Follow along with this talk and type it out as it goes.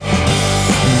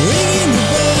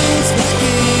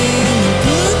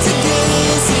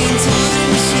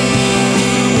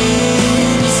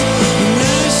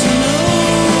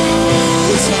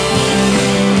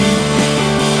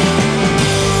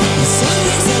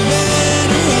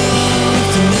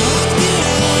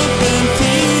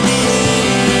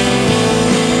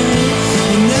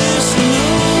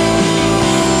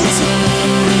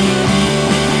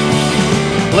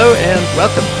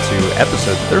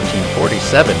episode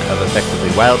 1347 of Effectively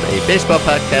Wild, a baseball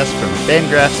podcast from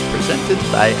Fangraphs presented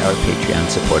by our Patreon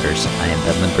supporters. I am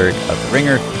Ben Lindbergh of The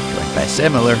Ringer, joined by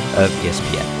Sam Miller of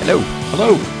ESPN. Hello.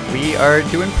 Hello. We are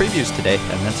doing previews today,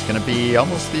 and that's going to be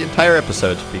almost the entire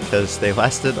episode because they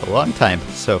lasted a long time.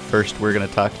 So first, we're going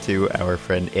to talk to our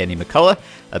friend Andy McCullough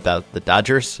about the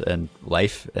Dodgers and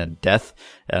life and death.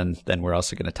 And then we're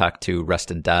also going to talk to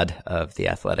Rustin Dodd of The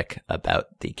Athletic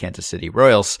about the Kansas City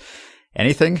Royals.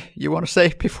 Anything you want to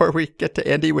say before we get to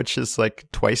Andy, which is like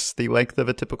twice the length of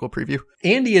a typical preview?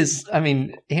 Andy's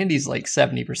like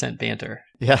 70% banter.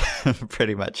 Yeah,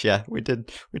 pretty much. Yeah, we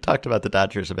talked about the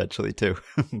Dodgers eventually too,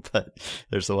 but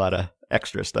there's a lot of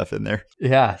extra stuff in there.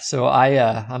 Yeah, so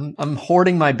I'm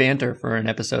hoarding my banter for an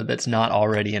episode that's not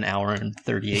already an hour and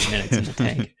 38 minutes in the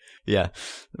tank. Yeah.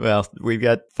 Well, we've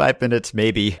got 5 minutes,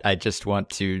 maybe. I just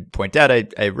want to point out,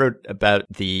 I wrote about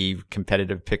the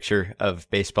competitive picture of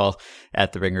baseball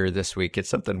at The Ringer this week. It's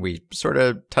something we sort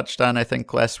of touched on, I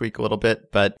think, last week a little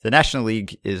bit, but the National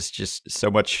League is just so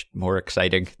much more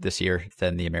exciting this year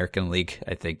than the American League,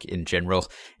 I think, in general,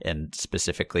 and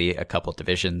specifically a couple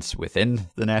divisions within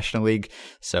the National League.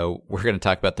 So we're going to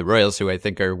talk about the Royals, who I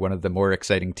think are one of the more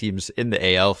exciting teams in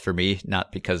the AL for me,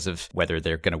 not because of whether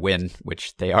they're going to win,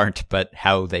 which they aren't, but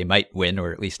how they might win,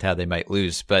 or at least how they might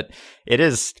lose. But it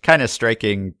is kind of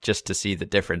striking just to see the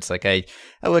difference. Like I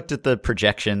looked at the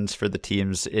projections for the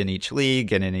teams in each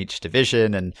league and in each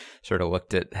division and sort of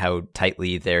looked at how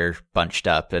tightly they're bunched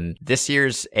up. And this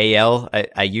year's AL,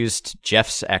 I used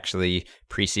Jeff's actually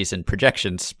preseason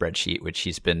projections spreadsheet, which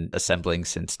he's been assembling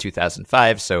since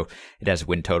 2005. So it has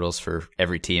win totals for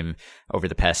every team over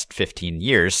the past 15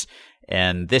 years.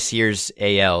 And this year's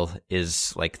AL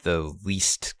is like the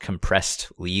least compressed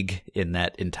league in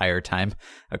that entire time,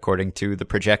 according to the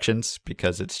projections,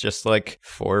 because it's just like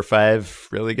 4 or 5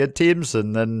 really good teams,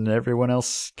 and then everyone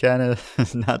else kind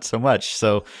of not so much.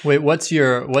 So wait, what's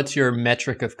your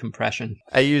metric of compression?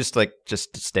 I used like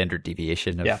just standard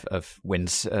deviation of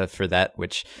wins for that,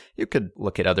 which you could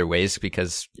look at other ways,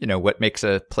 because, you know, what makes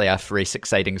a playoff race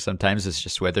exciting sometimes is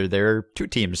just whether there are 2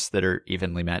 teams that are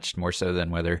evenly matched, more so than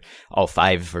whether all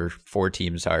 5 or 4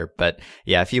 teams are. But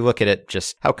yeah, if you look at it,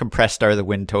 just how compressed are the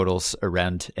win totals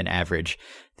around an average,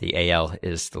 the AL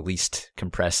is the least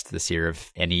compressed this year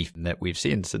of any that we've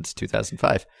seen since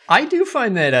 2005. I do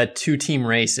find that a 2-team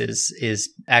race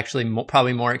is actually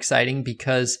probably more exciting,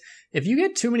 because if you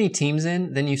get too many teams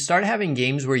in, then you start having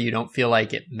games where you don't feel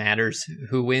like it matters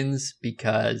who wins,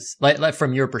 because like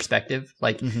from your perspective,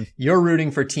 like you're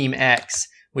rooting for team X,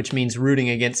 which means rooting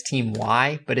against team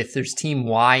Y. But if there's team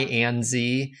Y and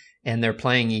Z and they're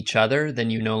playing each other, then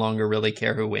you no longer really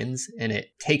care who wins. And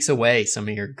it takes away some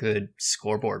of your good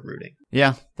scoreboard rooting.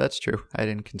 Yeah, that's true. I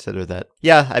didn't consider that.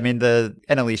 Yeah, I mean, the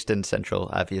NL East and Central,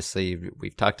 obviously,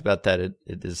 we've talked about that. It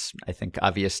is, I think,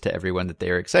 obvious to everyone that they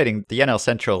are exciting. The NL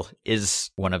Central is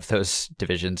one of those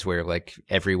divisions where, like,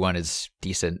 everyone is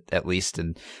decent, at least.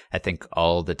 And I think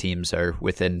all the teams are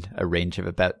within a range of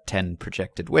about 10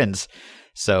 projected wins.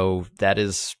 So that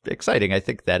is exciting. I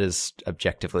think that is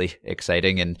objectively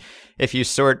exciting. And if you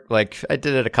sort, like, I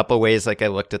did it a couple ways. Like, I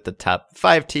looked at the top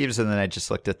 5 teams, and then I just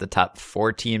looked at the top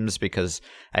 4 teams, because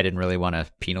I didn't really want to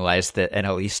penalize the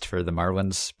NL East for the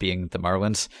Marlins being the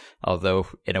Marlins. Although,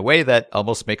 in a way, that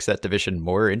almost makes that division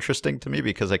more interesting to me,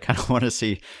 because I kind of want to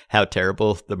see how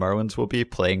terrible the Marlins will be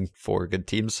playing 4 good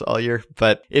teams all year.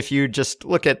 But if you just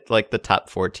look at, like, the top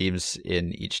 4 teams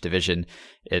in each division,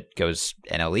 it goes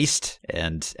NL East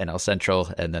and NL Central,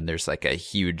 and then there's like a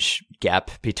huge gap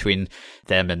between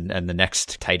them and the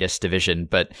next tightest division.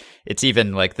 But it's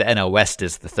even like the NL West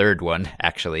is the 3rd one,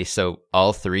 actually. So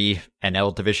all 3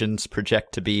 NL divisions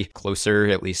project to be closer,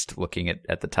 at least looking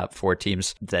at the top 4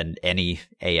 teams, than any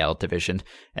AL division.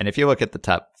 And if you look at the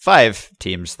top 5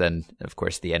 teams, then of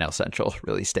course the NL Central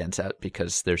really stands out,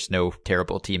 because there's no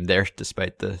terrible team there,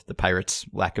 despite the Pirates'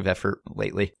 lack of effort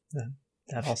lately. Yeah.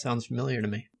 That all sounds familiar to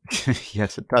me.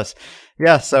 Yes, it does.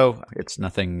 Yeah, so it's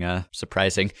nothing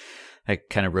surprising. I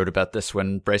kind of wrote about this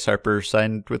when Bryce Harper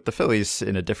signed with the Phillies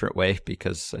in a different way,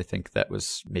 because I think that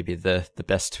was maybe the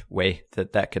best way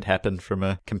that could happen from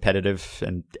a competitive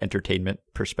and entertainment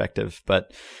perspective.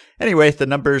 But anyway, the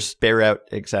numbers bear out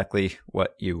exactly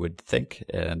what you would think,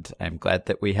 and I'm glad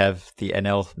that we have the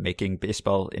NL making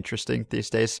baseball interesting these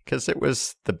days, because it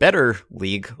was the better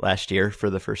league last year for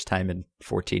the first time in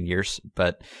 14 years.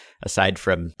 But aside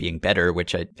from being better,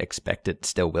 which I expect it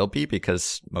still will be,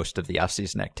 because most of the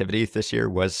offseason activity this year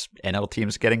was NL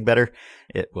teams getting better,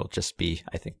 it will just be,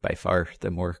 I think, by far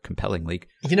the more compelling league.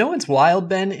 You know what's wild,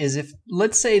 Ben, is if,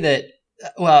 let's say that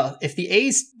well, if the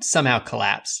A's somehow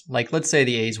collapse, like let's say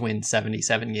the A's win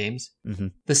 77 games,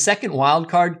 the second wild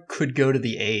card could go to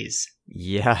the A's.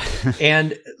 Yeah.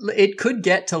 And it could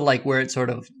get to like where it sort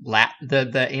of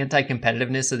the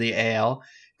anti-competitiveness of the AL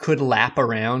could lap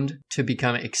around to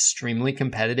become extremely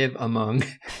competitive among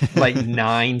like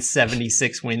 9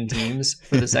 76 win teams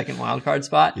for the second wildcard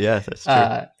spot. Yeah, that's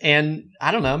true. And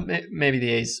I don't know, maybe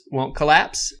the A's won't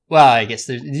collapse. Well, I guess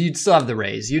you'd still have the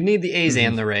Rays. You'd need the A's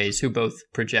and the Rays, who both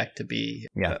project to be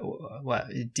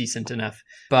decent enough.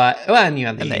 But, well, and you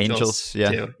have the Angels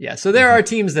too. Yeah, so there are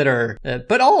teams that are,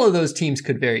 but all of those teams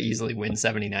could very easily win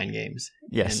 79 games.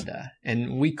 Yes.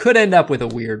 And we could end up with a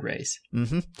weird race.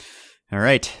 Mm-hmm. All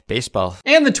right, baseball.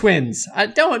 And the Twins.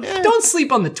 Don't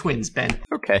sleep on the Twins, Ben.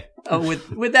 Okay.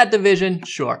 With that division,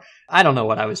 sure. I don't know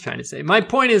what I was trying to say. My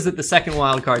point is that the second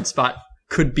wild card spot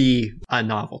could be a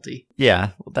novelty.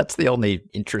 Yeah, well, that's the only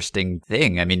interesting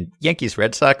thing. I mean,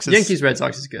 Yankees-Red Sox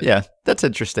is good. Yeah, that's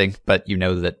interesting. But you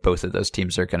know that both of those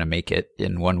teams are going to make it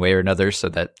in one way or another, so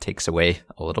that takes away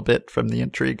a little bit from the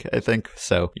intrigue, I think.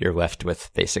 So you're left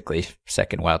with basically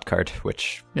second wild card,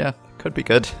 which, yeah, could be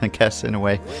good, I guess, in a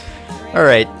way. All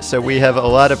right, so we have a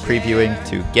lot of previewing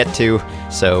to get to,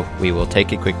 so we will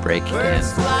take a quick break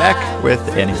and be back with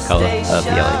Andy McCullough of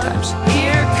the LA Times.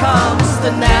 Here comes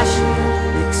the National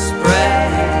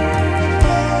Express.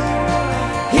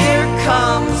 Here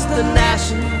comes the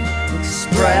National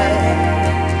Express.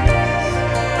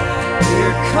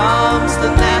 Here comes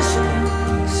the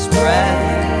National Express.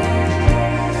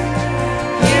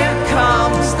 Here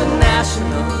comes the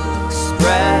National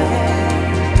Express.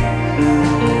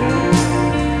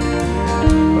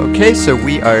 Okay, so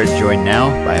we are joined now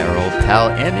by our old pal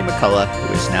Andy McCullough,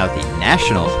 who is now the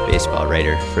national baseball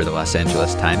writer for the Los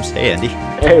Angeles Times. Hey, Andy.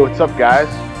 Hey, what's up, guys?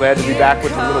 Glad to be back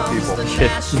with the little people.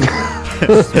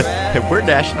 We're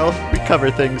national. We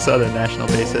cover things on a national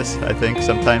basis, I think,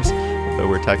 sometimes. Although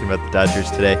we're talking about the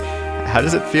Dodgers today. How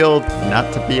does it feel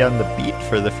not to be on the beat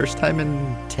for the first time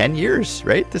in 10 years,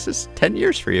 right? This is 10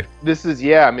 years for you. This is,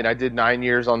 I mean, I did 9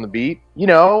 years on the beat.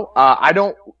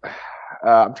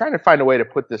 I'm trying to find a way to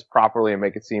put this properly and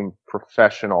make it seem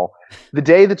professional. The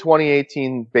day the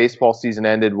 2018 baseball season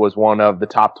ended was one of the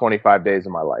top 25 days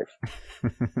of my life.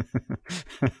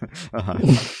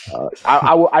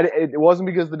 It wasn't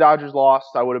because the Dodgers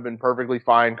lost. I would have been perfectly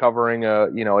fine covering a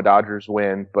Dodgers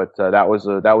win, but that was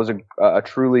a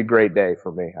truly great day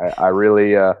for me. I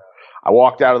really I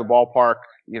walked out of the ballpark,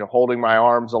 holding my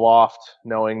arms aloft,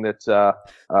 knowing that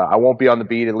I won't be on the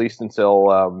beat at least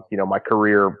until my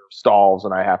career stalls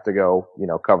and I have to go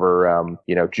cover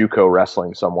JUCO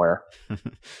wrestling somewhere.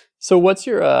 So what's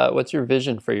your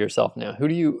vision for yourself now? Who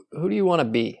do you want to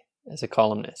be as a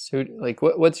columnist?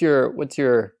 What's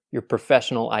your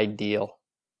professional ideal?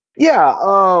 Yeah,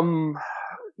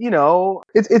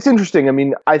 it's interesting. I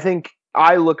mean, I think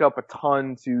I look up a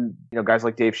ton to, guys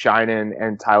like Dave Sheinin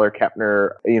and Tyler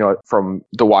Kepner, from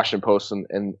the Washington Post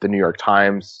and the New York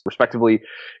Times, respectively.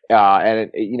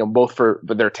 Both for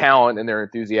their talent and their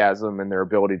enthusiasm and their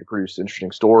ability to produce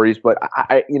interesting stories. But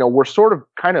we're sort of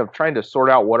kind of trying to sort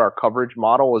out what our coverage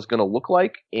model is going to look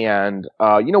like. And,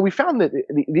 we found that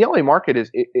the LA market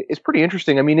is pretty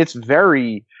interesting. I mean, it's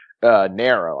very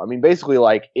narrow. I mean, basically,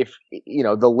 like if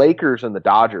the Lakers and the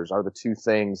Dodgers are the two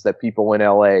things that people in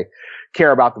LA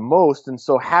care about the most, and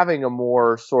so having a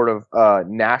more sort of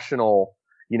national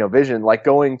vision, like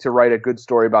going to write a good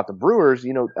story about the Brewers,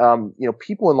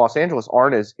 people in Los Angeles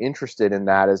aren't as interested in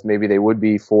that as maybe they would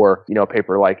be for a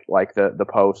paper like the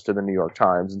Post or the New York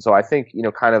Times. And so I think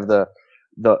kind of the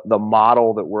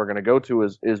model that we're going to go to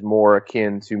is more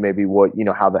akin to maybe what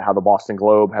how the Boston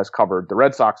Globe has covered the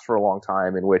Red Sox for a long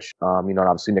time, in which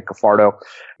obviously Nick Cafardo,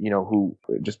 who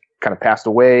just kind of passed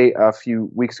away a few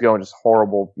weeks ago in just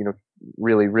horrible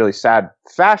really, really sad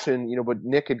fashion, but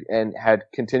Nick had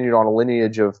continued on a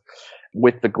lineage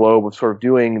with the Globe of sort of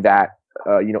doing that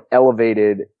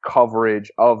elevated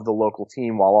coverage of the local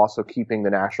team while also keeping the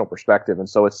national perspective. And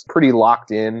so it's pretty locked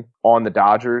in on the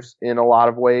Dodgers in a lot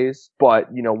of ways, but,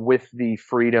 with the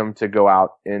freedom to go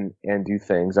out and do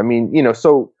things. I mean,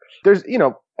 so there's,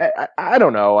 I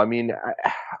don't know. I mean,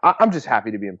 I'm just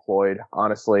happy to be employed,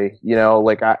 honestly.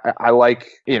 I like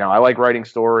writing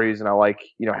stories, and I like,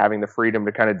 having the freedom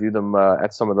to kind of do them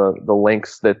at some of the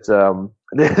links that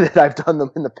that I've done them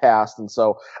in the past. And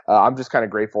so I'm just kind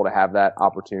of grateful to have that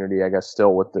opportunity, I guess,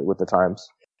 still with the Times.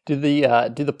 Do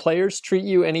the players treat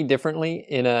you any differently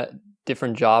in a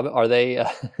different job? Are they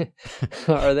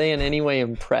in any way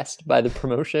impressed by the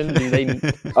promotion? Do they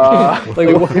what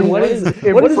is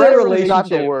their relationship? Not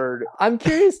the word. I'm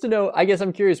curious to know. I guess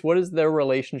I'm curious. What is their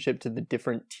relationship to the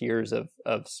different tiers of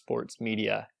sports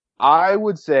media? I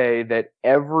would say that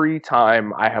every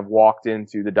time I have walked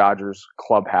into the Dodgers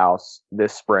clubhouse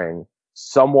this spring,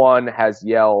 someone has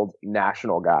yelled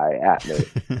 "national guy" at me.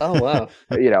 Oh, wow.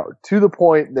 To the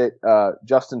point that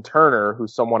Justin Turner,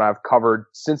 who's someone I've covered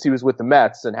since he was with the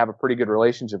Mets and have a pretty good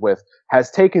relationship with,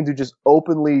 has taken to just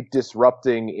openly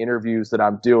disrupting interviews that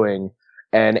I'm doing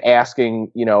and asking,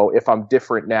 if I'm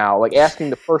different now, like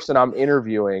asking the person I'm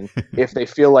interviewing if they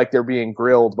feel like they're being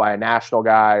grilled by a national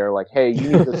guy, or like, hey, you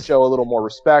need to show a little more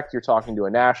respect. You're talking to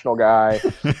a national guy.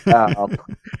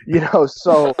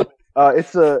 So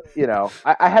it's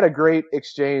I had a great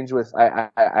exchange with, I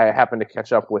happened to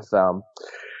catch up with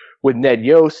Ned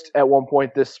Yost at one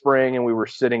point this spring, and we were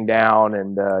sitting down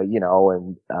and,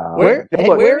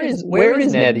 where is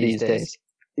Ned these days?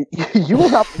 You will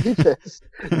not believe this.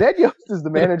 Ned Yost is the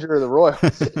manager of the Royals,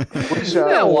 which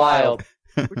wild.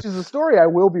 Which is a story I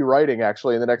will be writing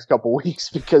actually in the next couple weeks,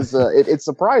 because it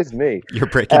surprised me. You're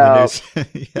breaking the news.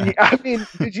 Yeah, I mean,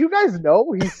 did you guys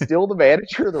know he's still the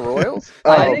manager of the Royals?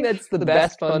 I think that's the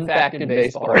best fun fact in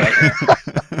baseball right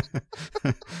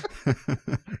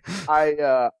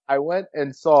now. I went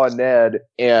and saw Ned,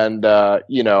 and I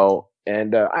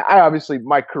obviously,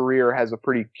 my career has a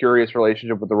pretty curious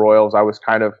relationship with the Royals. I was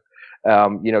kind of,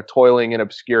 toiling in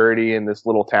obscurity in this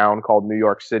little town called New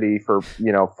York City for,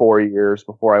 4 years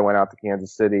before I went out to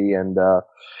Kansas City.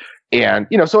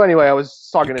 So anyway, I was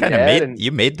talking to Ned.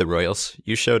 You made the Royals.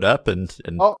 You showed up and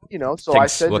so things I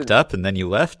said looked up, and then you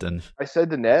left. And I said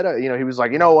to Ned, he was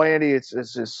like, Andy, it's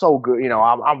just so good.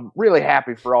 I'm really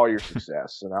happy for all your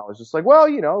success. And I was just like, well,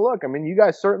 look, I mean, you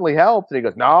guys certainly helped. And he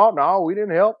goes, no, we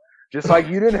didn't help. Just like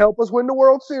you didn't help us win the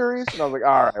World Series. And I was like,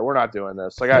 all right, we're not doing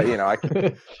this. Like, I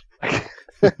can't.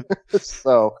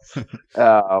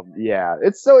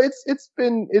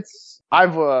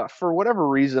 I've for whatever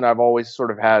reason, I've always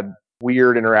sort of had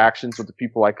weird interactions with the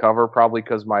people I cover, probably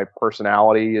because my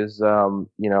personality is,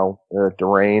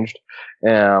 deranged.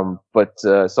 So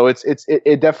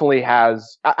it definitely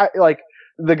has, I like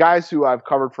the guys who I've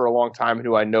covered for a long time and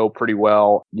who I know pretty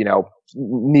well,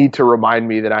 need to remind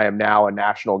me that I am now a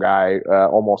national guy,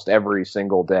 almost every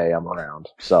single day I'm around.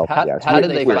 So how did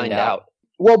they find out?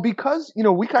 Well, because,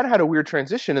 we kind of had a weird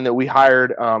transition in that we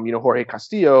hired, Jorge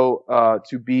Castillo,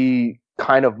 to be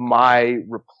kind of my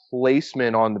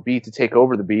replacement on the beat, to take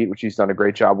over the beat, which he's done a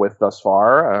great job with thus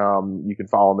far. You can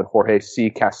follow him at Jorge C.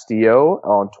 Castillo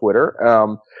on Twitter.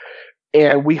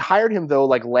 And we hired him though,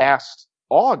 like last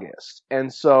August.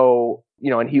 And so,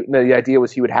 the idea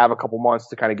was he would have a couple months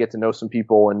to kind of get to know some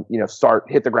people and,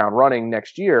 hit the ground running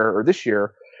next year or this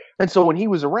year. And so when he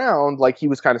was around, like he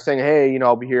was kind of saying, hey,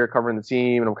 I'll be here covering the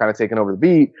team and I'm kind of taking over the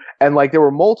beat. And like there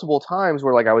were multiple times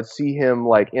where like I would see him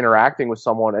like interacting with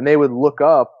someone and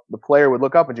the player would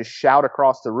look up and just shout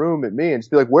across the room at me and just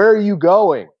be like, where are you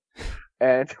going?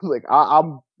 And like,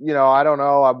 I'm I don't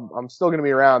know. I'm still going to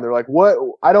be around. They're like, what?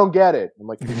 I don't get it. I'm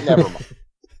like, never mind.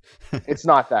 It's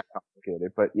not that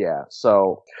complicated, but yeah.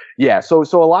 So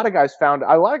a lot of guys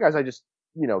I just,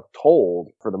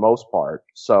 told for the most part.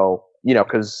 So,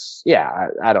 cause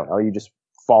I don't know, you just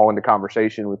fall into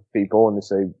conversation with people and they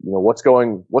say, what's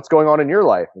going on in your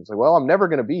life? And it's like, well, I'm never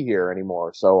going to be here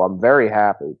anymore. So I'm very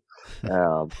happy.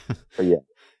 But yeah.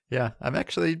 Yeah, I'm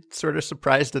actually sort of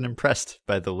surprised and impressed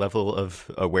by the level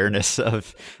of awareness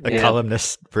of a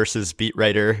columnist versus beat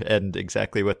writer and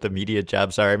exactly what the media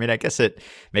jobs are. I mean, I guess it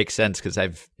makes sense because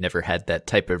I've never had that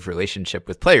type of relationship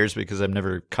with players because I'm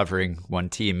never covering one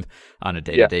team on a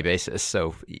day-to-day basis.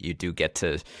 So you do get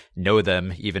to know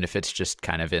them, even if it's just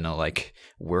kind of in a like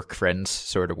work friends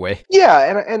sort of way.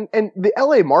 Yeah, and the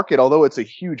LA market, although it's a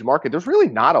huge market, there's really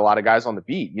not a lot of guys on the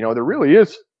beat. There really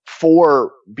is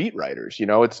 4 beat writers.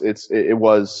 It's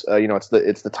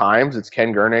the Times, it's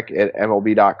Ken Gernick at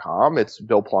MLB.com, it's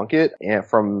Bill Plunkett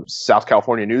from South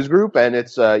California News Group, and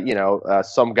it's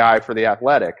some guy for The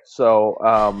Athletic. So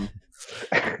I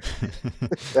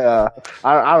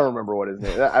don't remember what his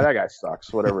name is. That guy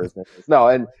sucks, whatever his name is. No,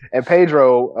 and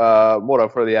Pedro Moro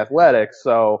for The Athletic.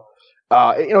 So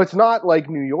it's not like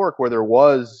New York where there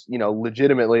was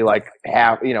legitimately like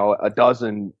a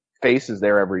dozen faces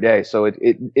there every day. So it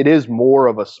is more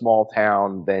of a small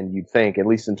town than you'd think, at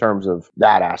least in terms of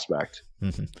that aspect.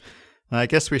 Mm-hmm. I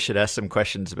guess we should ask some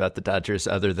questions about the Dodgers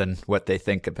other than what they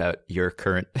think about your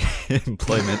current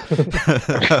employment.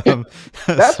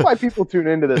 That's why people tune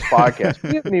into this podcast.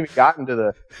 We haven't even gotten to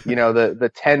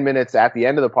the 10 minutes at the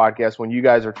end of the podcast when you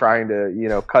guys are trying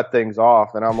to, cut things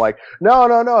off. And I'm like, no.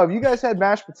 Have you guys had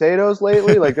mashed potatoes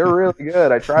lately? Like, they're really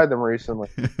good. I tried them recently.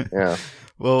 Yeah.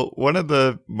 Well, one of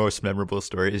the most memorable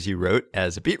stories you wrote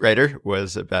as a beat writer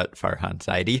was about Farhan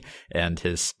Zaidi and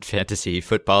his fantasy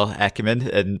football acumen.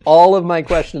 And all of my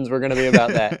questions were going to be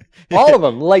about that. All of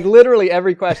them, like literally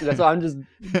every question. That's why I'm just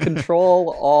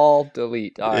Control, Alt,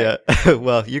 Delete. All right. Yeah.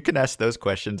 Well, you can ask those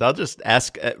questions. I'll just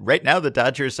ask. Right now, the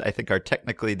Dodgers, I think, are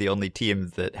technically the only team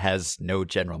that has no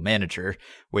general manager,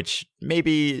 which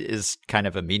maybe is kind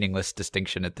of a meaningless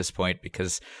distinction at this point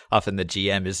because often the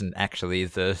GM isn't actually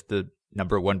the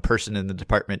number one person in the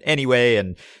department anyway,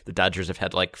 and the Dodgers have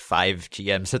had like 5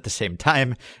 GMs at the same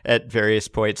time at various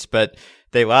points, but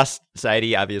they lost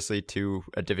Zaidi obviously to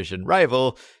a division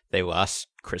rival. They lost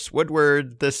Chris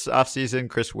Woodward this offseason.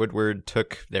 Chris Woodward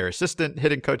took their assistant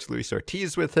hitting coach Luis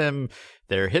Ortiz with him.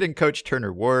 Their hitting coach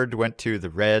Turner Ward went to the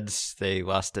Reds. They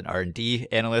lost an R&D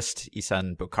analyst,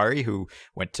 Isan Bokhari, who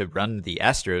went to run the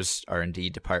Astros R&D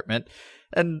department.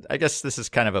 And I guess this is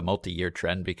kind of a multi-year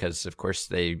trend because, of course,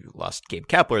 they lost Gabe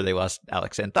Kapler, they lost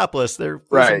Alex Anthopoulos. They're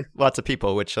losing lots of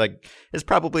people, which is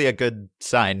probably a good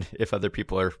sign if other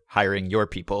people are hiring your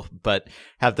people. But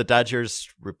have the Dodgers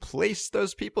replaced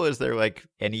those people? Is there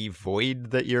any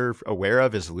void that you're aware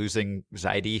of? Is losing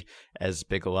Zaidi as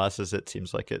big a loss as it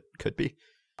seems like it could be?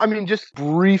 I mean, just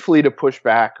briefly to push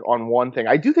back on one thing,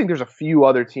 I do think there's a few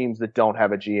other teams that don't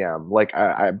have a GM.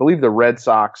 I believe the Red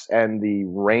Sox and the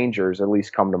Rangers at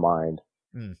least come to mind.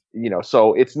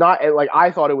 So it's not I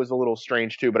thought it was a little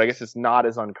strange too, but I guess it's not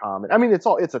as uncommon. I mean, it's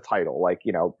a title.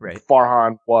 Right.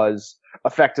 Farhan was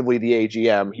effectively the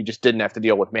AGM. He just didn't have to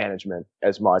deal with management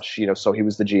as much, so he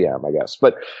was the GM, I guess.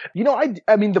 But,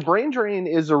 I mean, the brain drain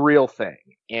is a real thing.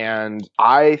 And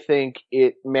I think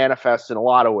it manifests in a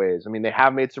lot of ways. I mean, they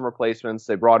have made some replacements.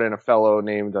 They brought in a fellow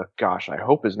named, I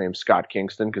hope his name's Scott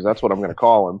Kingston, because that's what I'm going to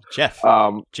call him. Jeff,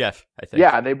 I think.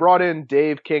 Yeah, they brought in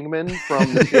Dave Kingman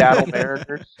from the Seattle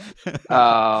Mariners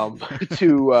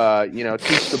to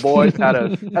teach the boys how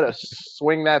to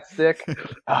swing that stick.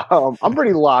 I'm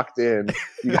pretty locked in.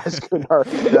 You guys can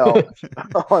already tell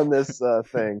on this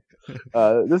thing.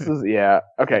 This is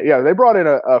okay. Yeah, they brought in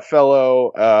a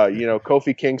fellow,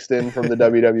 Kofi Kingston from the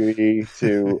WWE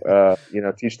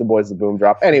to teach the boys the boom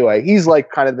drop. Anyway, he's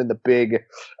kind of been the big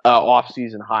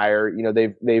off-season hire.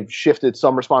 They've shifted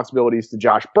some responsibilities to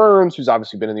Josh Burns, who's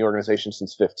obviously been in the organization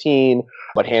since 2015,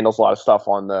 but handles a lot of stuff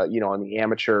on the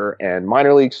amateur and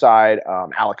minor league side.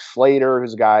 Alex Slater,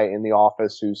 who's a guy in the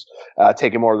office who's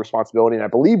taken more responsibility, and I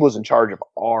believe was in charge of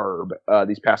ARB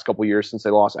these past couple years since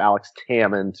they lost Alex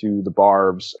Tammon to the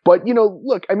Barbs. But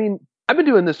look, I mean, I've been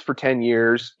doing this for 10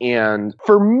 years, and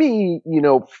for me,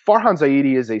 Farhan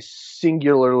Zaidi is a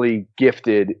singularly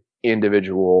gifted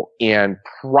individual and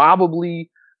probably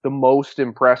the most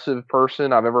impressive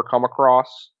person I've ever come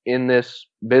across in this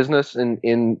business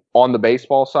and on the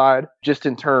baseball side, just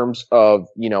in terms of,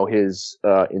 his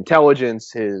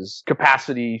intelligence, his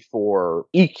capacity for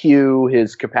EQ,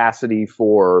 his capacity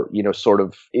for, sort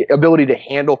of ability to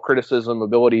handle criticism,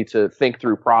 ability to think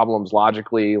through problems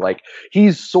logically.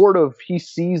 He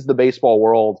sees the baseball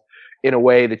world in a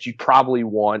way that you probably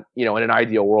want, in an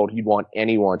ideal world, you'd want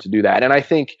anyone to do that. And I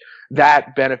think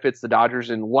that benefits the Dodgers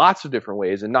in lots of different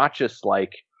ways, and not just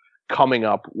coming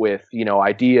up with,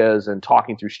 ideas and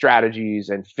talking through strategies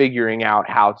and figuring out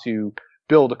how to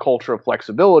build a culture of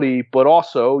flexibility, but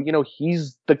also,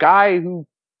 he's the guy who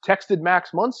texted Max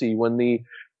Muncy when the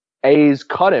A's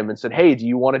cut him and said, "Hey, do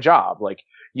you want a job?"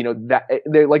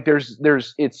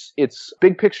 It's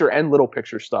big picture and little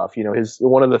picture stuff.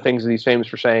 One of the things that he's famous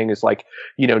for saying is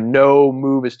no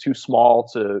move is too small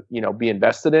to, be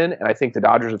invested in. And I think the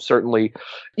Dodgers have certainly,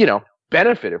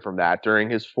 benefited from that during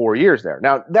his 4 years there.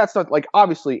 Now, that's not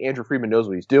obviously Andrew Friedman knows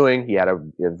what he's doing. He had a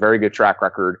very good track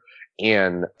record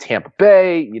in Tampa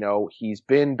Bay. He's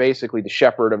been basically the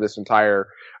shepherd of this entire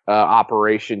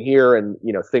operation here. And,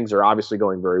 things are obviously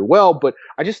going very well. But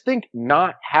I just think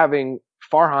not having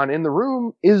Farhan in the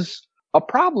room is a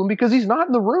problem because he's not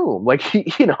in the room.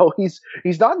 He's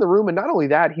not in the room. And not only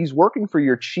that, he's working for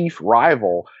your chief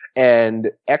rival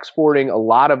and exporting a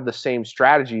lot of the same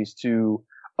strategies to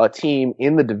a team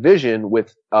in the division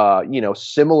with,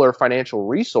 similar financial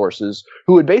resources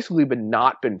who had basically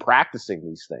not been practicing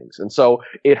these things. And so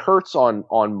it hurts on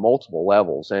multiple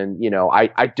levels. And,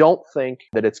 I don't think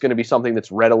that it's going to be something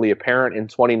that's readily apparent in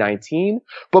 2019,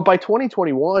 but by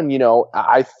 2021,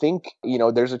 I think,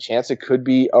 there's a chance it could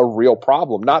be a real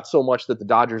problem. Not so much that the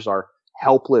Dodgers are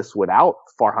helpless without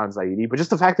Farhan Zaidi, but just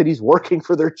the fact that he's working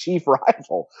for their chief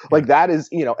rival. That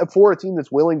is, for a team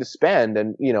that's willing to spend.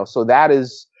 And, so that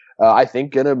is, I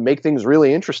think, going to make things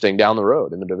really interesting down the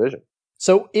road in the division.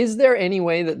 So is there any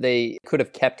way that they could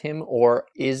have kept him, or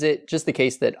is it just the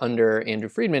case that under Andrew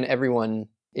Friedman, everyone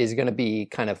is going to be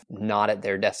kind of not at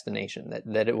their destination,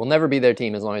 that it will never be their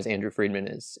team as long as Andrew Friedman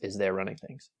is there running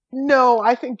things? No,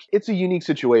 I think it's a unique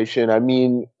situation. I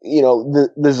mean, the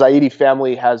Zaidi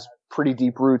family has pretty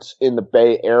deep roots in the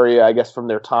Bay Area, I guess, from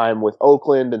their time with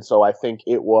Oakland. And so I think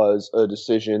it was a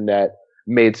decision that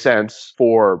made sense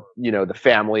for, the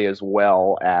family as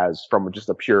well as from just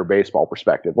a pure baseball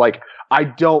perspective. Like, I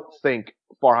don't think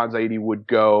Farhan Zaidi would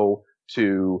go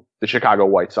to the Chicago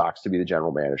White Sox to be the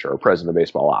general manager or president of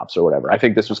baseball ops or whatever. I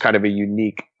think this was kind of a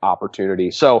unique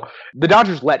opportunity. So the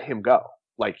Dodgers let him go.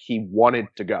 Like, he wanted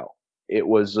to go. It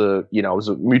was it was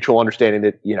a mutual understanding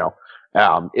that,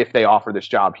 if they offer this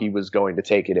job, he was going to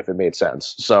take it if it made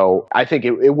sense. So I think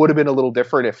it would have been a little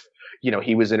different if,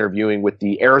 he was interviewing with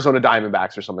the Arizona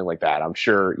Diamondbacks or something like that. I'm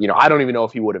sure, I don't even know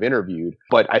if he would have interviewed,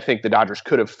 but I think the Dodgers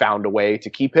could have found a way to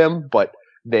keep him. But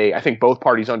I think both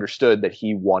parties understood that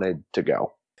he wanted to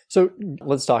go. So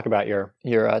let's talk about your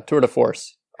tour de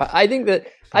force. I think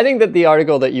that the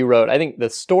article that you wrote, I think the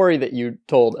story that you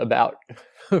told about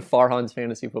Farhan's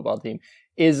fantasy football team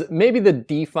is maybe the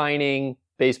defining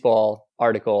baseball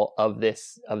article of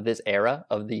this era,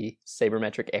 of the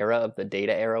sabermetric era, of the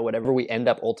data era, whatever we end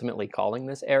up ultimately calling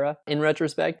this era in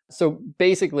retrospect. So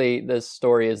basically the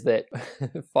story is that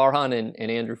Farhan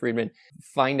and Andrew Friedman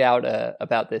find out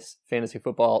about this fantasy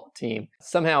football team,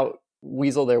 somehow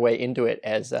weasel their way into it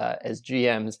as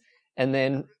GMs. And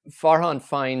then Farhan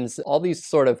finds all these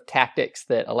sort of tactics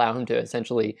that allow him to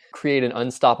essentially create an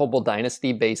unstoppable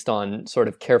dynasty based on sort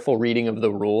of careful reading of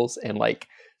the rules and like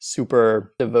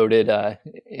super devoted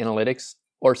analytics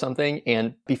or something.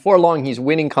 And before long, he's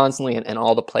winning constantly and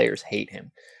all the players hate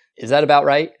him. Is that about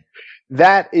right?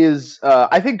 That is,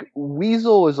 I think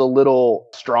weasel is a little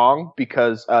strong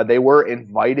because they were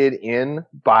invited in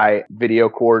by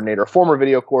former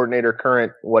video coordinator,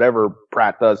 current whatever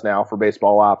Pratt does now for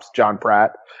baseball ops, John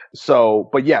Pratt. So,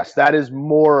 but yes, that is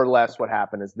more or less what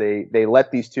happened is they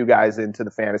let these two guys into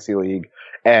the fantasy league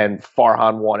and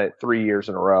Farhan won it 3 years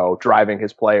in a row, driving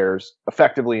his players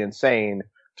effectively insane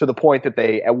to the point that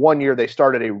at 1 year they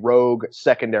started a rogue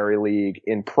secondary league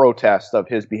in protest of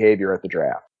his behavior at the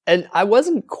draft. And I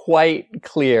wasn't quite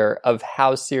clear of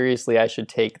how seriously I should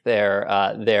take their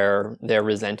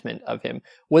resentment of him.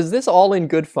 Was this all in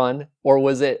good fun, or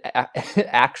was it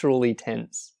actually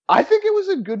tense? I think it was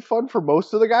in good fun for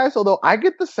most of the guys, although I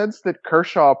get the sense that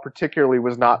Kershaw particularly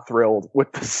was not thrilled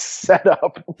with the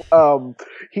setup.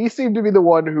 He seemed to be the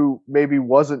one who maybe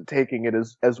wasn't taking it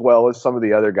as well as some of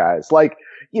the other guys. Like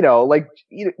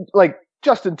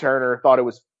Justin Turner thought it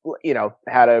was,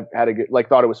 had a good,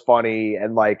 thought it was funny,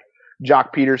 and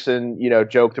Jock Peterson,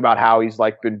 joked about how he's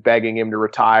been begging him to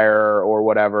retire or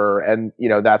whatever, and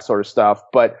that sort of stuff.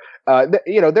 But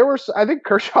there was, I think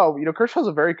Kershaw's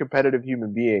a very competitive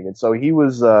human being, and so he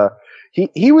was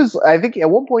he was, I think at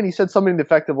one point he said something to the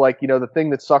effect of the thing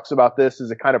that sucks about this is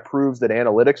it kind of proves that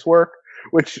analytics work,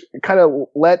 which kind of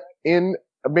let in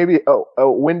maybe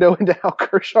a window into how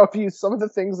Kershaw views some of the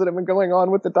things that have been going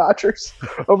on with the Dodgers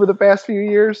over the past few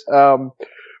years.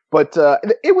 But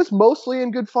it was mostly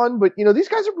in good fun. But, these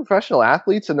guys are professional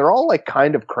athletes and they're all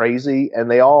kind of crazy, and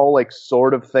they all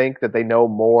sort of think that they know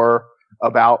more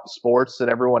about sports than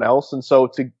everyone else. And so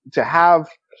to have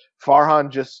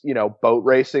Farhan just, boat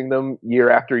racing them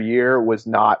year after year was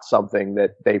not something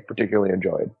that they particularly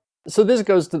enjoyed. So this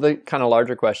goes to the kind of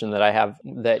larger question that I have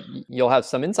that you'll have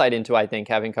some insight into, I think,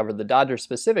 having covered the Dodgers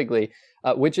specifically,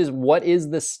 which is what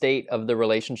is the state of the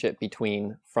relationship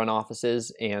between front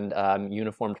offices and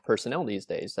uniformed personnel these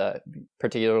days,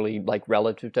 particularly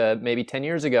relative to maybe 10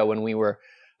 years ago when we were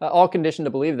all conditioned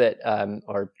to believe that,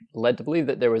 or led to believe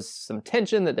that there was some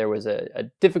tension, that there was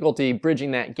a difficulty bridging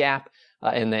that gap,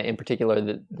 and that in particular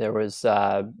that there was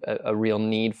a real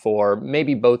need for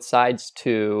maybe both sides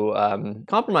to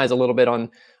compromise a little bit on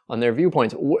their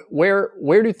viewpoints. Where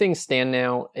do things stand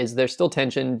now? Is there still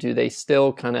tension? Do they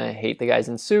still kind of hate the guys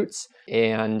in suits?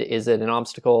 And is it an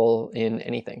obstacle in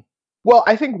anything? Well,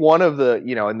 I think one of the,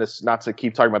 and this, not to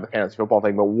keep talking about the fantasy football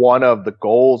thing, but one of the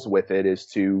goals with it is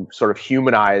to sort of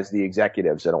humanize the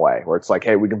executives in a way where it's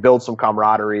hey, we can build some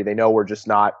camaraderie. They know we're just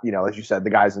not, as you said, the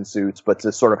guys in suits, but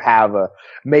to sort of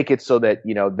make it so that,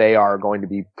 they are going to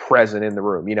be present in the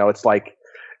room. It's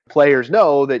players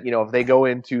know that, if they go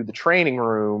into the training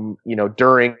room,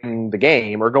 during the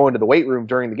game or go into the weight room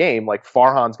during the game,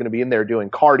 Farhan's going to be in there doing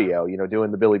cardio,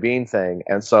 doing the Billy Bean thing.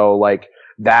 And so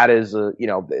that is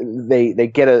they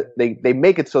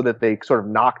make it so that they sort of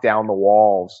knock down the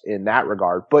walls in that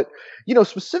regard. But,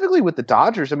 specifically with the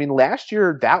Dodgers, I mean, last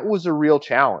year that was a real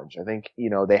challenge. I think,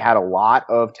 they had a lot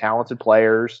of talented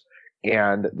players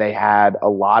And they had a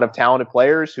lot of talented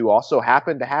players who also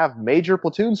happened to have major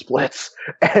platoon splits.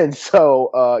 And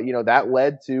so, that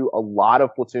led to a lot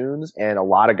of platoons and a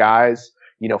lot of guys,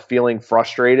 feeling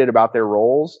frustrated about their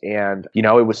roles. And,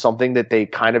 it was something that they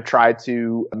kind of tried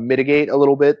to mitigate a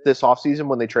little bit this offseason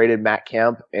when they traded Matt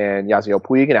Kemp and Yasiel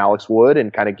Puig and Alex Wood,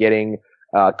 and kind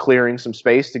of clearing some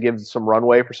space to give some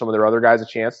runway for some of their other guys a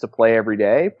chance to play every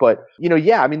day. But,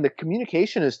 the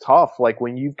communication is tough. Like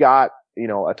when you've got,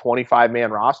 a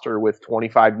 25-man roster with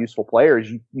 25 useful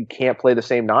players, you can't play the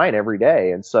same 9 every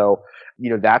day. And so,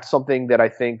 that's something that I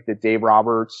think that Dave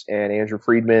Roberts and Andrew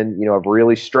Friedman, have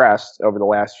really stressed over the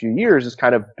last few years, is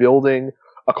kind of building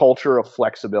a culture of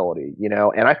flexibility,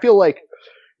 and I feel like,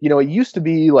 it used to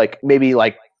be like maybe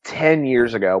like 10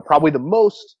 years ago, probably the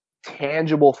most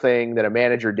tangible thing that a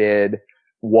manager did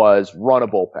was run a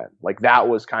bullpen. Like that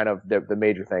was kind of the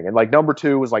major thing. And like number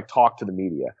 2 was like talk to the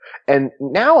media. And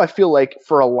now I feel like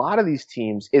for a lot of these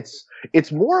teams,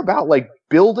 it's more about like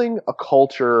building a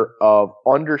culture of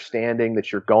understanding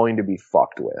that you're going to be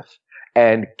fucked with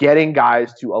and getting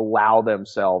guys to allow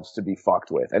themselves to be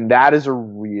fucked with. And that is a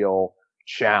real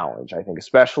challenge, I think,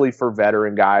 especially for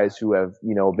veteran guys who have,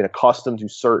 been accustomed to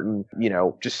certain,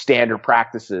 just standard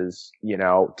practices,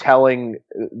 telling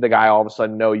the guy all of a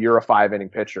sudden, no, you're a 5-inning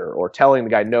pitcher, or telling the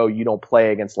guy, no, you don't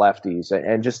play against lefties.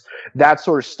 And just that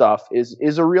sort of stuff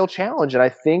is a real challenge. And I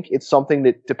think it's something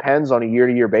that depends on a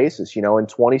year-to-year basis. In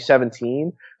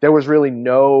 2017, there was really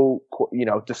no,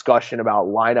 discussion about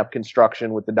lineup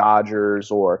construction with the Dodgers,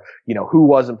 or, who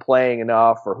wasn't playing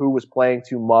enough, or who was playing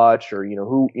too much, or,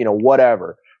 who, whatever.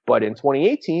 But in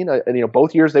 2018,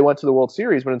 both years they went to the World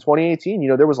Series, but in 2018,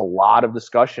 there was a lot of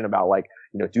discussion about like,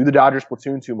 do the Dodgers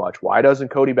platoon too much? Why doesn't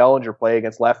Cody Bellinger play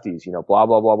against lefties? Blah,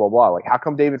 blah, blah, blah, blah. Like, how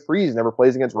come David Freese never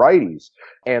plays against righties?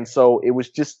 And so it was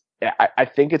just, I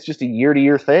think it's just a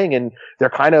year-to-year thing, and they're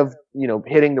kind of,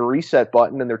 hitting the reset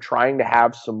button, and they're trying to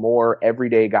have some more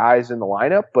everyday guys in the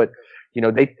lineup. But,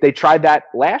 they tried that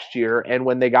last year, and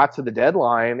when they got to the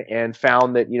deadline and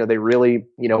found that, they really,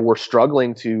 were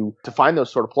struggling to find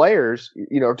those sort of players,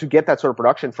 to get that sort of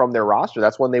production from their roster,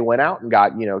 that's when they went out and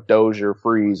got, Dozier,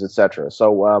 Freese, etc.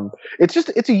 So,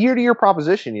 it's a year-to-year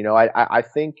proposition. I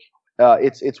think,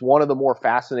 it's one of the more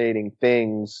fascinating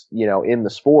things, in the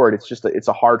sport. It's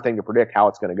a hard thing to predict how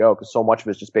it's going to go, because so much of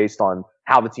it's just based on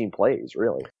how the team plays,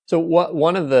 really. So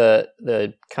one of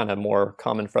the kind of more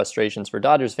common frustrations for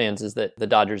Dodgers fans is that the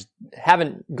Dodgers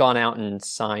haven't gone out and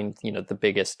signed, the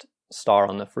biggest star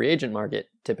on the free agent market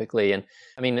typically. And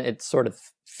I mean, it's sort of,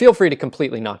 feel free to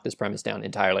completely knock this premise down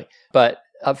entirely. But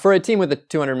for a team with a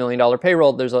 $200 million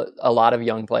payroll, there's a lot of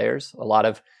young players, a lot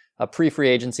of pre-free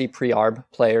agency, pre-arb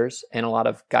players, and a lot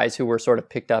of guys who were sort of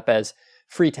picked up as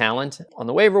free talent on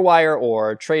the waiver wire,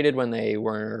 or traded when they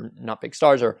were not big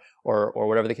stars, or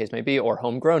whatever the case may be, or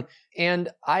homegrown. And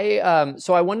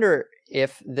so I wonder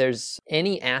if there's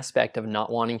any aspect of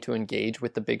not wanting to engage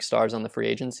with the big stars on the free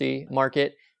agency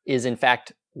market is in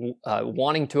fact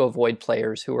wanting to avoid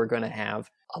players who are going to have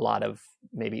a lot of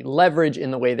maybe leverage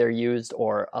in the way they're used,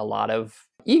 or a lot of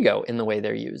ego in the way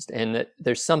they're used. And that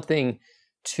there's something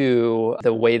to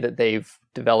the way that they've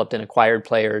developed and acquired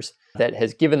players that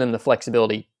has given them the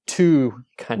flexibility to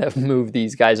kind of move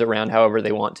these guys around however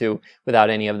they want to, without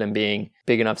any of them being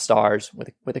big enough stars,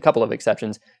 with a couple of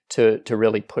exceptions, to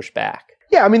really push back.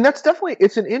 Yeah, I mean,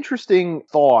 it's an interesting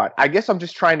thought. I guess I'm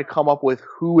just trying to come up with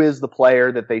who is the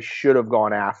player that they should have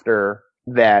gone after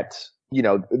that,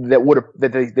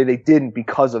 that they didn't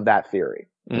because of that theory.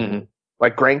 Mm-hmm.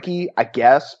 Like Greinke, I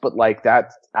guess, but like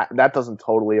that doesn't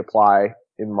totally apply.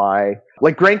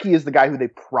 Greinke is the guy who they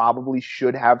probably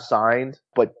should have signed,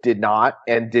 but did not,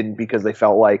 and didn't because they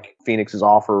felt like Phoenix's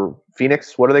offer,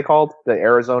 what are they called? The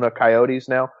Arizona Coyotes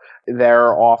now?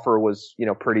 Their offer was,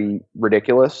 pretty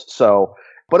ridiculous. So,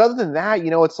 but other than that,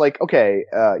 it's like, okay,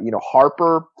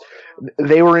 Harper,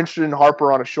 they were interested in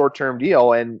Harper on a short-term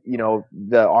deal. And,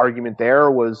 the argument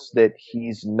there was that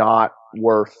he's not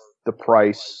worth the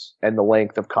price and the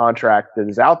length of contract that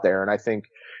is out there. And I think,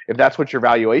 if that's what your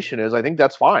valuation is, I think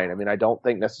that's fine. I mean, I don't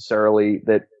think necessarily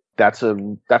that that's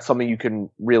something you can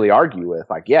really argue with,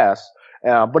 I guess.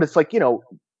 But it's like,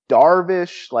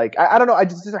 Darvish, like, I don't know.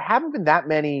 There haven't been that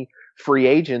many free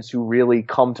agents who really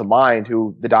come to mind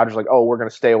who the Dodgers are like, oh, we're going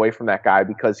to stay away from that guy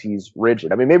because he's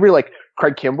rigid. I mean, maybe like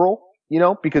Craig Kimbrell,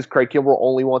 because Craig Kimbrell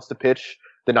only wants to pitch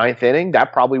the 9th inning.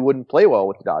 That probably wouldn't play well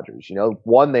with the Dodgers.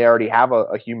 One, they already have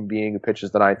a human being who pitches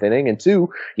the 9th inning, and two,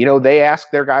 they ask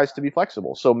their guys to be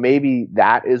flexible. So maybe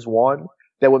that is one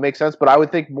that would make sense. But I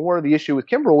would think more of the issue with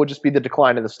Kimbrel would just be the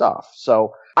decline in the stuff.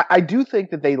 So I do think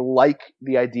that they like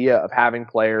the idea of having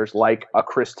players like a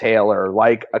Chris Taylor,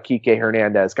 like a Kike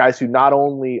Hernandez, guys who not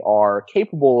only are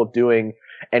capable of doing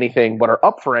anything but are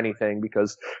up for anything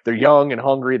because they're young and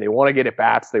hungry. They want to get at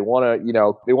bats. They want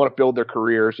to, they want to build their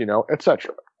careers,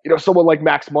 etc. Someone like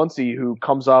Max Muncy who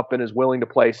comes up and is willing to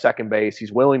play second base.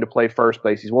 He's willing to play first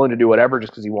base. He's willing to do whatever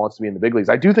just because he wants to be in the big leagues.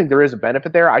 I do think there is a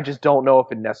benefit there. I just don't know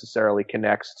if it necessarily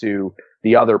connects to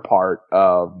the other part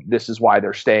of this is why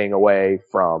they're staying away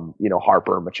from,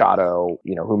 Harper, Machado,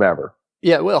 whomever.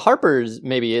 Yeah, well, Harper's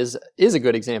maybe is a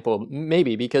good example,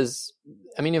 maybe because,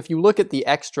 I mean, if you look at the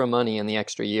extra money and the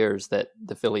extra years that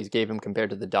the Phillies gave him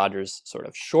compared to the Dodgers' sort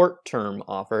of short-term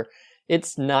offer,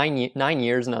 it's 9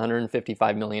 years and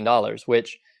 $155 million,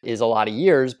 which is a lot of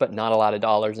years, but not a lot of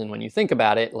dollars. And when you think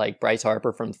about it, like Bryce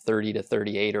Harper from 30 to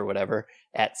 38 or whatever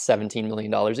at $17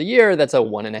 million a year, that's a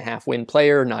 1.5 win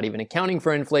player, not even accounting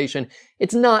for inflation.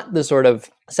 It's not the sort of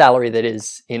salary that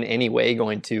is in any way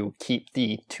going to keep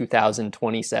the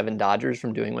 2027 Dodgers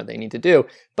from doing what they need to do.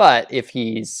 But if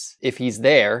he's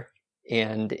there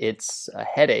and it's a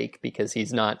headache because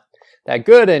he's not that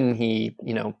good and he,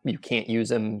 you can't use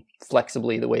him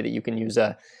flexibly the way that you can use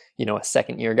a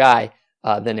second year guy,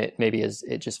 then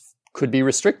it just could be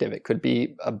restrictive. It could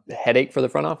be a headache for the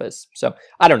front office. So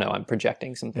I don't know. I'm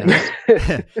projecting some things.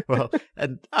 Well,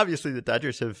 and obviously the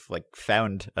Dodgers have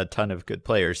found a ton of good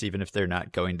players, even if they're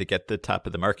not going to get the top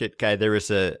of the market guy. There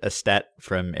was a stat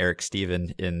from Eric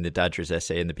Steven in the Dodgers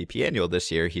essay in the BP Annual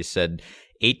this year. He said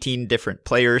 18 different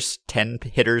players, 10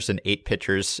 hitters and 8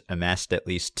 pitchers amassed at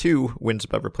least 2 wins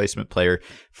above replacement player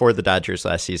for the Dodgers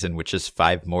last season, which is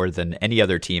 5 more than any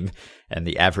other team. And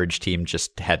the average team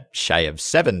just had shy of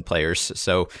 7 players.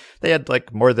 So they had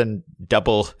more than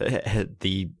double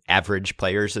the average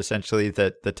players, essentially,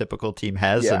 that the typical team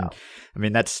has. Yeah. And I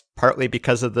mean, that's partly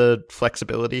because of the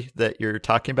flexibility that you're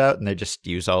talking about. And they just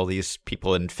use all these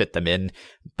people and fit them in.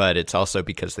 But it's also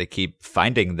because they keep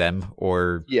finding them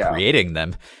or creating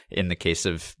them. In the case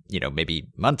of, maybe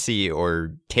Muncy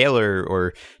or Taylor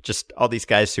or just all these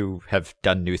guys who have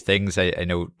done new things. I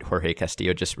know Jorge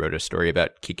Castillo just wrote a story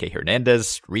about Kike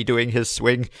Hernandez redoing his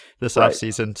swing this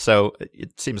offseason. So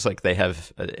it seems like they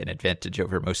have an advantage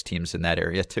over most teams in that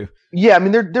area too. Yeah, I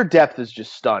mean, their depth is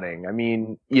just stunning. I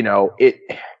mean,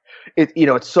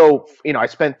 it's so, I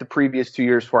spent the previous 2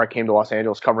 years before I came to Los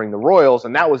Angeles covering the Royals,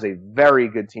 and that was a very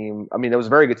good team. I mean, it was a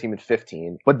very good team in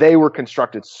 15, but they were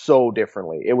constructed so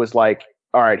differently. It was like,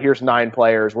 all right, here's 9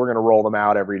 players. We're going to roll them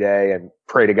out every day and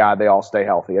pray to God they all stay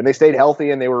healthy. And they stayed healthy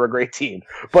and they were a great team.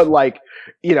 But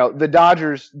the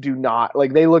Dodgers do not,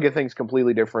 they look at things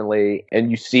completely differently,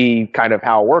 and you see kind of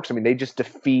how it works. I mean, they just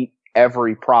defeat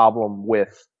every problem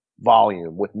with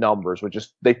volume, with numbers, with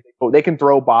just they can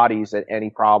throw bodies at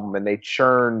any problem and they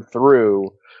churn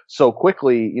through so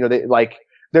quickly.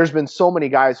 There's been so many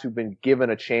guys who've been given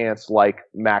a chance, like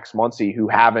Max Muncy, who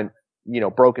haven't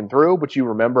broken through, but you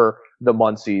remember the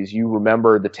Muncies, you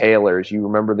remember the Taylors, you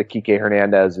remember the Kike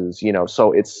Hernandezes,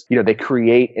 so it's, they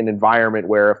create an environment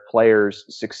where if players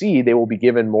succeed, they will be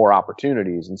given more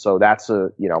opportunities. And so that's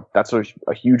a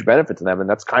huge benefit to them. And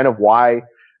that's kind of why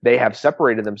they have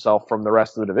separated themselves from the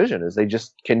rest of the division, is they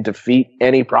just can defeat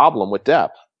any problem with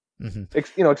depth,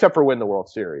 except for win the World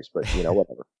Series, but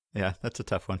whatever. Yeah, that's a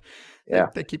tough one. Yeah.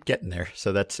 They keep getting there,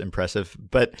 so that's impressive.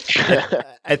 But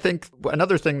I think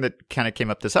another thing that kind of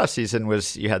came up this offseason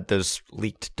was you had those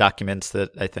leaked documents that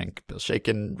I think Bill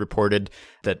Shakin reported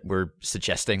that were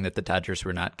suggesting that the Dodgers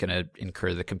were not going to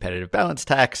incur the competitive balance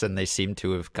tax, and they seem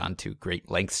to have gone to great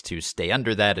lengths to stay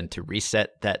under that and to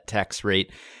reset that tax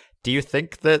rate. Do you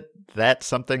think that that's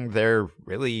something they're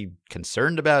really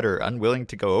concerned about or unwilling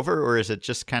to go over? Or is it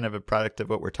just kind of a product of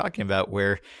what we're talking about,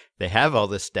 where they have all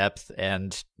this depth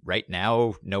and right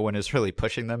now no one is really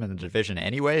pushing them in the division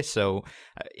anyway? So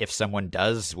if someone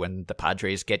does, when the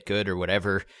Padres get good or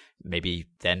whatever, maybe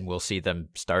then we'll see them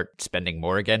start spending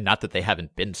more again. Not that they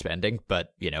haven't been spending,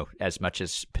 but, as much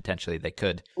as potentially they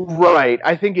could. Right.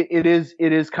 I think it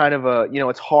is kind of a,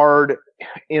 it's hard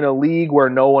in a league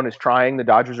where no one is trying. The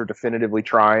Dodgers are definitively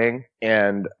trying,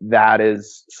 and that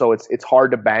is, so it's hard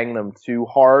to bang them too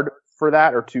hard for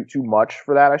that, or too much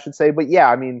for that, I should say. But yeah,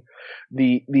 I mean,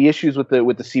 the issues with the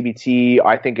CBT,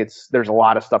 I think there's a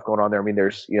lot of stuff going on there. I mean,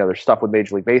 there's stuff with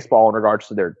Major League Baseball in regards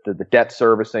to the debt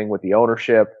servicing with the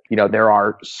ownership. There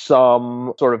are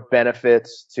some sort of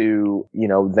benefits to,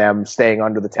 them staying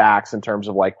under the tax in terms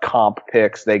of comp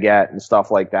picks they get and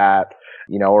stuff like that.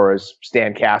 or as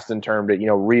Stan Kasten termed it,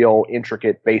 real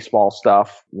intricate baseball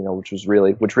stuff, which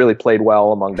really played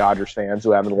well among Dodgers fans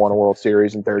who haven't won a World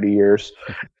Series in 30 years,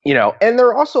 and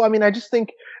they're also, I just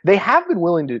think they have been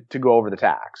willing to go over the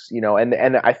tax,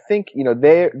 and I think,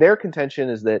 their contention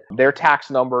is that their tax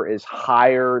number is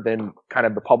higher than kind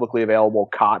of the publicly available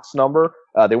COTS number.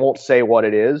 They won't say what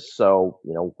it is, so,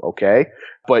 okay.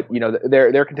 But,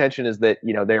 their contention is that,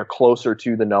 they're closer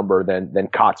to the number than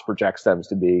COTS projects them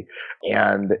to be.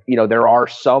 And, there are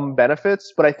some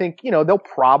benefits, but I think, they'll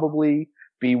probably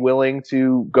be willing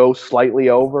to go slightly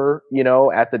over,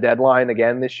 at the deadline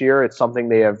again this year. It's something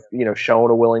they have,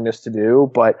 shown a willingness to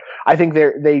do, but I think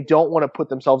they don't want to put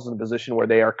themselves in a position where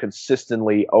they are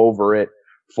consistently over it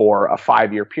for a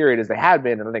 5-year period as they had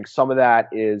been. And I think some of that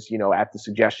is, at the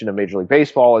suggestion of Major League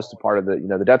Baseball as to part of the,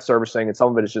 the debt servicing, and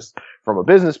some of it is just from a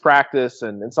business practice.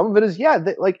 And some of it is,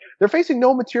 they're facing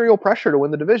no material pressure to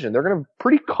win the division. They're going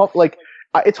to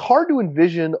it's hard to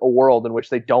envision a world in which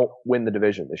they don't win the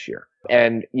division this year.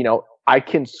 And, I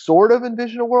can sort of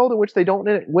envision a world in which they don't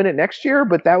win it next year,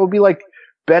 but that would be like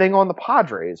betting on the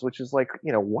Padres, which is like,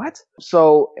 what?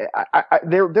 So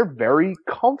they're very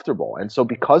comfortable. And so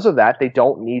because of that, they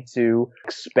don't need to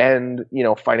expend,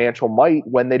 financial might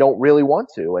when they don't really want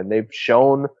to. And they've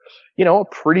shown, a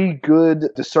pretty good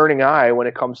discerning eye when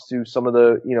it comes to some of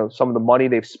the money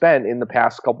they've spent in the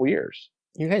past couple years.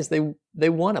 You guys, they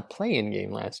won a play-in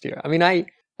game last year. I mean, I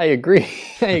agree.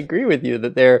 I agree with you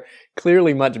that they're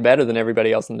clearly much better than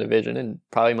everybody else in the division and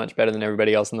probably much better than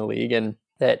everybody else in the league, and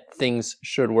that things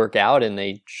should work out and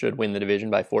they should win the division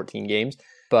by 14 games.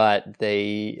 But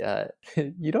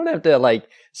you don't have to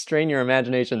strain your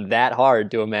imagination that hard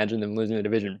to imagine them losing the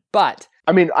division. But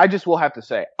I just will have to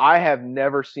say, I have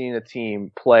never seen a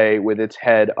team play with its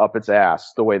head up its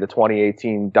ass the way the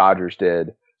 2018 Dodgers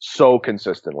did so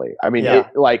consistently.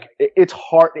 It's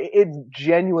hard. It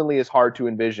genuinely is hard to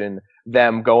envision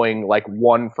them going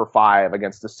 1 for 5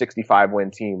 against a 65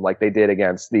 win team like they did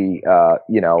against the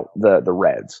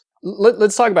Reds.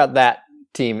 Let's talk about that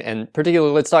team, and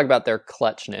particularly let's talk about their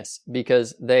clutchness,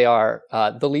 because they are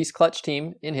the least clutch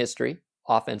team in history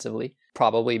offensively,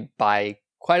 probably by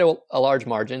quite a large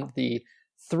margin. The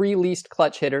 3 least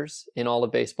clutch hitters in all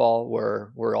of baseball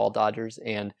were all Dodgers,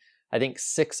 and I think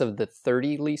 6 of the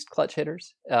 30 least clutch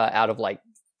hitters out of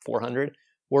 400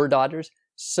 were Dodgers.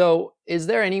 So is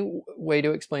there any way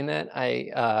to explain that?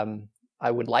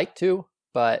 I would like to,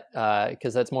 but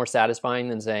because that's more satisfying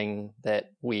than saying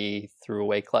that we threw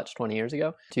away clutch 20 years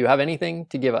ago. Do you have anything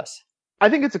to give us? I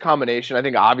think it's a combination. I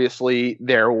think obviously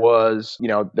there was,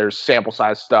 there's sample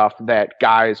size stuff that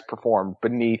guys performed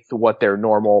beneath what their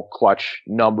normal clutch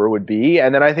number would be.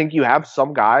 And then I think you have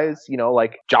some guys,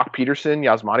 like Jock Peterson,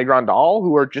 Yasmani Grandal,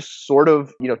 who are just sort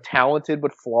of, talented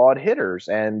but flawed hitters.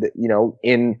 And,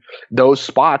 in those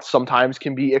spots sometimes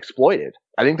can be exploited.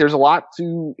 I think there's a lot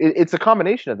it's a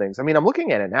combination of things. I'm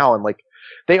looking at it now and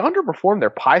they underperformed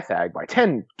their Pythag by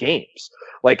 10 games.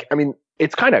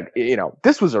 It's kind of,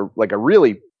 this was a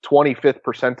really 25th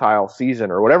percentile season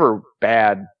or whatever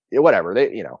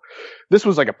this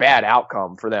was a bad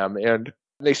outcome for them, and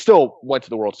they still went to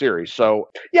the World Series. So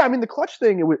yeah, the clutch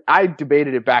thing, I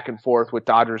debated it back and forth with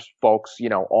Dodgers folks,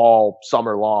 all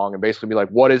summer long, and basically be like,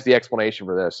 what is the explanation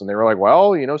for this? And they were like,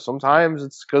 well, sometimes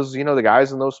it's because, the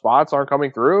guys in those spots aren't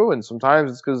coming through, and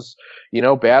sometimes it's because,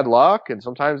 bad luck, and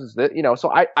sometimes it's that,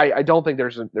 so I don't think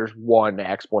there's one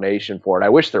explanation for it. I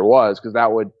wish there was, because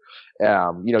that would,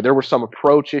 there were some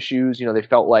approach issues. They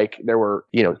felt like there were,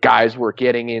 guys were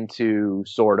getting into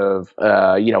sort of,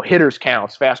 hitters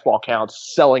counts, fastball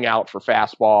counts, selling out for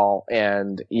fastball,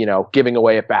 and, giving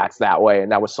away at bats that way.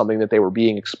 And that was something that they were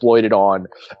being exploited on,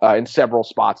 in several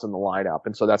spots in the lineup.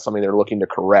 And so that's something they're looking to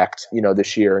correct,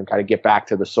 this year, and kind of get back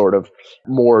to the sort of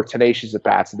more tenacious at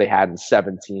bats that they had in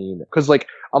 17. Cause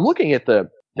I'm looking at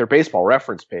their baseball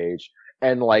reference page,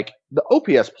 and the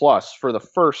OPS plus for the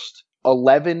first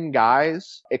 11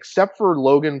 guys, except for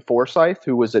Logan Forsythe,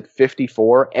 who was at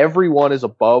 54, everyone is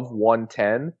above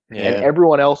 110, and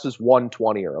everyone else is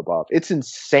 120 or above. It's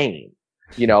insane.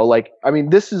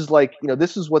 This is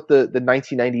this is what the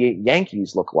 1998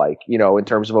 Yankees look like, in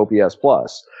terms of OPS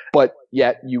plus. But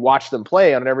yet you watch them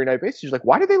play on an every night basis. You're like,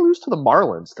 why did they lose to the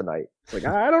Marlins tonight? It's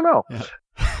I don't know.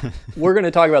 Yeah. We're going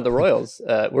to talk about the Royals.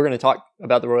 We're going to talk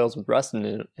about the Royals with Rustin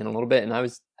in a little bit. And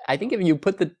I think if you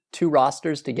put the two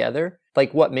rosters together,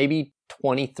 maybe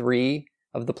 23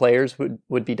 of the players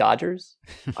would be Dodgers.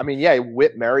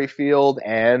 Whit Merrifield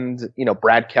and,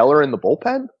 Brad Keller in the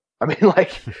bullpen.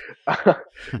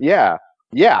 Yeah.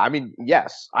 Yeah,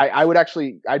 yes. I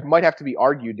might have to be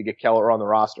argued to get Keller on the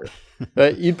roster.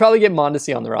 But you'd probably get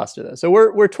Mondesi on the roster, though. So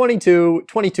we're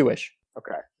 22-ish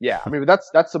Okay. Yeah. I mean,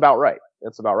 that's about right.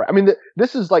 That's about right. I mean,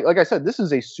 this is like I said, this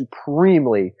is a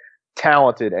supremely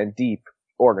talented and deep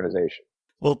organization.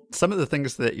 Well, some of the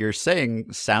things that you're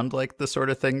saying sound like the sort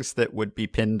of things that would be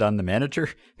pinned on the manager,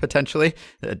 potentially,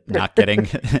 not getting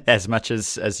as much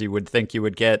as you would think you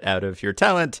would get out of your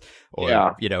talent,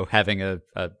 or, having a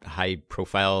high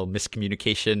profile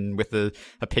miscommunication with a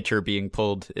pitcher being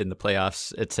pulled in the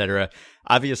playoffs, etc.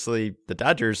 Obviously, the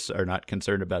Dodgers are not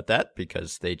concerned about that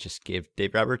because they just gave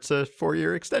Dave Roberts a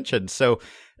 4-year extension. So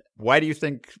why do you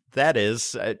think that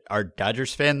is? Are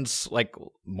Dodgers fans like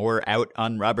more out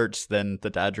on Roberts than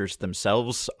the Dodgers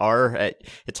themselves are?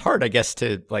 It's hard, I guess,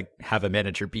 to like have a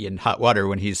manager be in hot water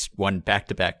when he's won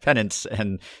back-to-back pennants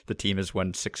and the team has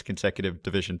won 6 consecutive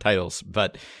division titles.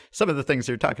 But some of the things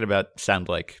you're talking about sound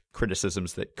like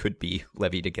criticisms that could be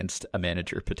levied against a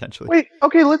manager potentially. Wait,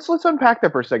 okay, let's unpack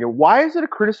that for a second. Why is it a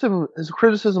criticism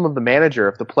of the manager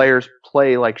if the players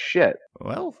play like shit?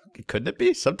 Well, couldn't it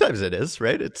be? Sometimes it is,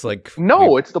 right? It's like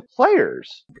it's the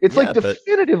players. It's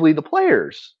definitively the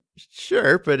players.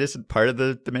 Sure, but isn't part of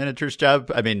the manager's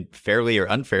job? I mean, fairly or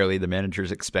unfairly, the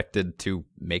manager's expected to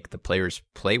make the players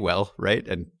play well, right?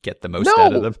 And get the most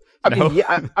out of them. I mean,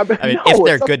 if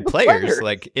they're good players,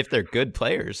 if they're good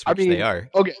players, which they are.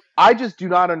 Okay, I just do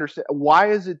not understand.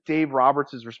 Why is it Dave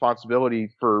Roberts' responsibility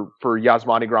for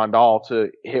Yasmani Grandal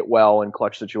to hit well in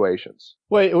clutch situations?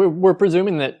 Wait, we're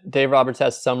presuming that Dave Roberts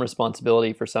has some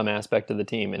responsibility for some aspect of the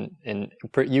team, and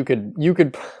you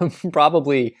could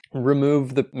probably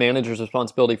remove the manager's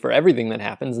responsibility for everything that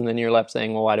happens, and then you're left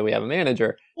saying, well, why do we have a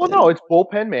manager? Well, no, it's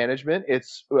bullpen management.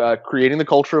 It's creating the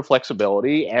culture of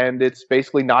flexibility, and it's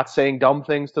basically not saying dumb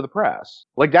things to the press.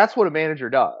 Like, that's what a manager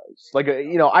does. Like,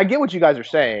 I get what you guys are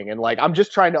saying, and like, I'm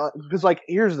just trying to, because like,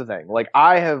 here's the thing. Like,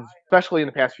 I have, especially in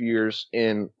the past few years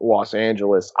in Los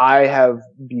Angeles, I have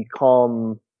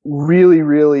become really,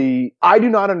 really, I do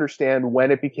not understand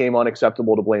when it became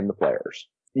unacceptable to blame the players.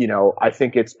 I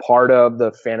think it's part of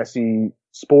the fantasy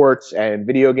sports and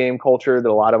video game culture that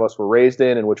a lot of us were raised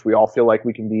in which we all feel like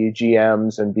we can be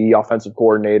GMs and be offensive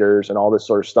coordinators and all this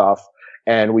sort of stuff.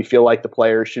 And we feel like the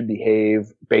players should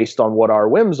behave based on what our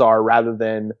whims are rather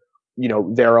than,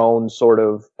 their own sort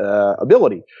of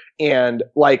ability. And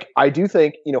like, I do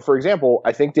think, for example,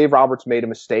 I think Dave Roberts made a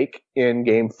mistake in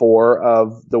Game 4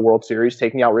 of the World Series,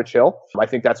 taking out Rich Hill. I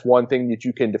think that's one thing that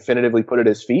you can definitively put at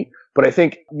his feet. But I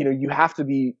think, you have to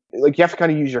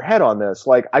kind of use your head on this.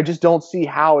 Like, I just don't see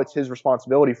how it's his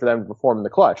responsibility for them to perform in the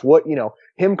clutch.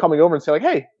 Him coming over and saying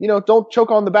like, hey, don't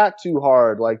choke on the bat too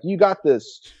hard. Like, you got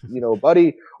this,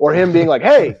 buddy. Or him being like,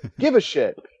 hey, give a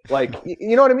shit. Like,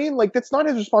 you know what I mean? Like, that's not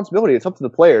his responsibility. It's up to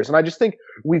the players. And I just think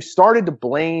we've started to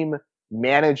blame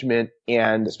management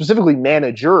and specifically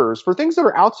managers for things that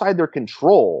are outside their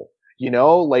control,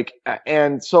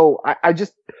 and so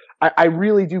I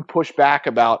really do push back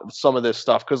about some of this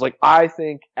stuff because, like, I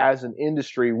think as an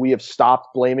industry, we have stopped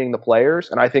blaming the players.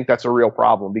 And I think that's a real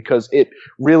problem because it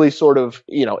really sort of,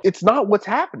 it's not what's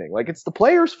happening. Like, it's the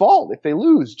players' fault if they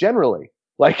lose generally.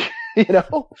 Like,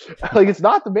 like it's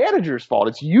not the manager's fault.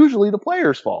 It's usually the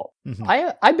player's fault. Mm-hmm.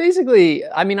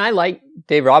 I like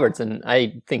Dave Roberts, and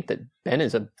I think that Ben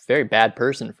is a very bad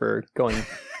person for going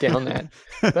down that.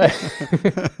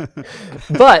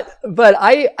 But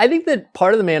I think that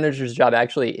part of the manager's job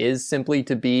actually is simply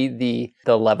to be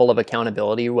the level of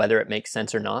accountability, whether it makes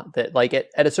sense or not. That like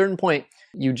at a certain point,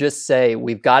 you just say,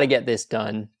 we've got to get this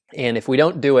done. And if we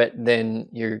don't do it, then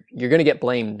you're going to get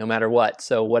blamed no matter what.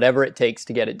 So whatever it takes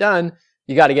to get it done,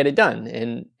 you got to get it done.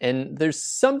 And there's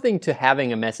something to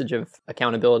having a message of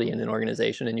accountability in an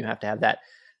organization, and you have to have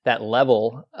that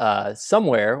level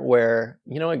somewhere where,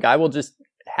 a guy will just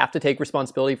have to take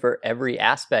responsibility for every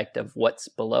aspect of what's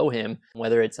below him,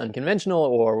 whether it's unconventional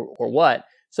or what.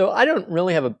 So I don't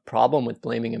really have a problem with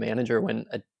blaming a manager when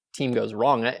a team goes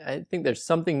wrong. I think there's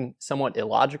something somewhat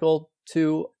illogical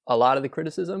to a lot of the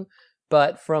criticism,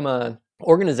 but from a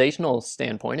organizational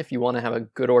standpoint, if you want to have a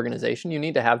good organization, you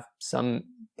need to have some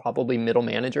probably middle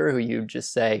manager who you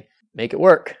just say, make it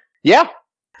work. Yeah.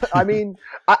 I mean,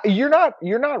 you're not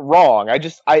wrong. I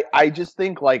just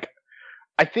think like,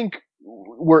 I think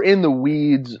we're in the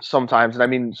weeds sometimes, and I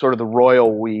mean sort of the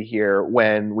royal we here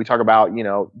when we talk about,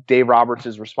 Dave Roberts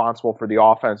is responsible for the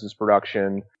offense's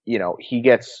production. He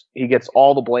gets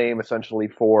all the blame essentially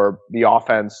for the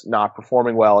offense not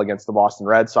performing well against the Boston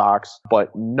Red Sox, but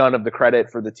none of the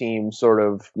credit for the team sort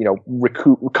of,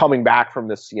 coming back from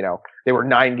this, they were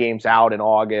 9 games out in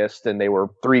August and they were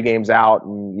 3 games out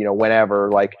and,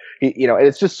 whenever, like,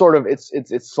 it's just sort of, it's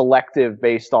selective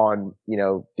based on,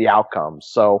 the outcomes.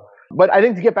 So, But I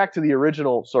think to get back to the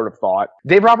original sort of thought,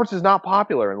 Dave Roberts is not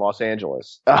popular in Los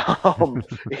Angeles.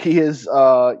 He is,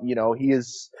 he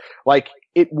is like,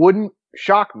 it wouldn't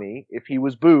shock me if he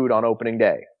was booed on opening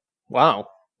day. Wow.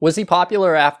 Was he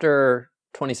popular after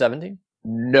 2017?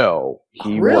 No,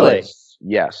 he Really? was.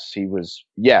 Yes, he was.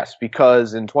 Yes,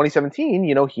 because in 2017,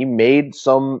 he made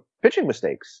some pitching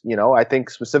mistakes. I think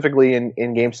specifically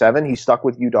in Game 7, he stuck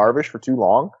with Yu Darvish for too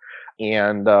long.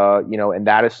 And, and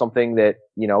that is something that,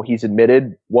 he's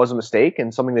admitted was a mistake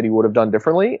and something that he would have done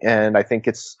differently. And I think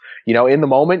it's, in the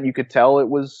moment, you could tell it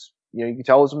was, you could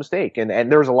tell it was a mistake. And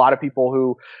there was a lot of people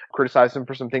who criticized him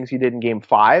for some things he did in Game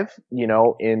 5,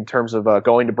 in terms of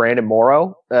going to Brandon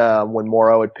Morrow, when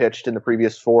Morrow had pitched in the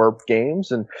previous 4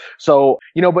 games. And so,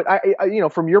 but I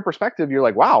from your perspective, you're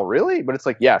like, wow, really? But it's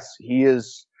like, yes, he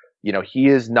is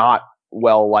not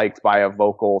well liked by a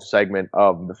vocal segment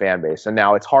of the fan base. And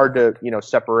now it's hard to,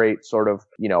 separate sort of,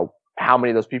 how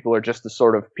many of those people are just the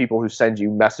sort of people who send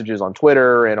you messages on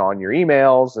Twitter and on your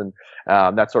emails and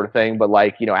that sort of thing. But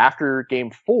like, after Game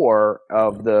 4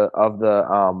 of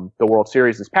the World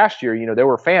Series this past year, there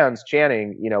were fans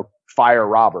chanting, fire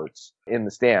Roberts in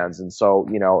the stands. And so,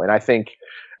 and I think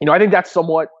that's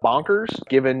somewhat bonkers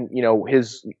given,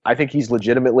 I think he's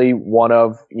legitimately one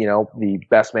of, the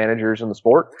best managers in the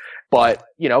sport, but,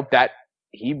 that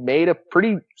he made a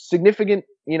pretty significant,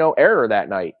 error that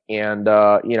night. And,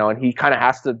 and he kind of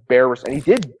has to and he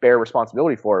did bear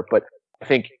responsibility for it. But I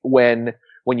think when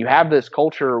you have this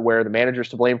culture where the manager's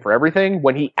to blame for everything,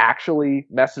 when he actually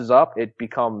messes up, it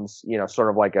becomes, sort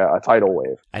of like a tidal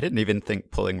wave. I didn't even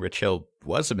think pulling Rich Hill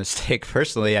was a mistake.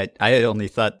 Personally, I only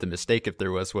thought the mistake, if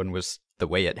there was one, was the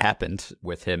way it happened,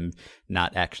 with him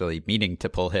not actually meaning to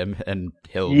pull him and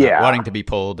Hill not wanting to be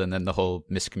pulled, and then the whole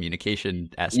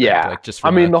miscommunication aspect. Yeah. Like just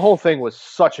the whole thing was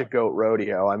such a goat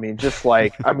rodeo. Just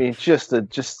like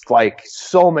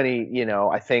so many,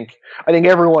 I think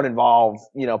everyone involved,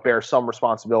 bears some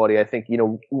responsibility. I think,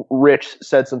 Rich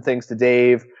said some things to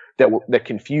Dave that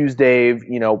confused Dave,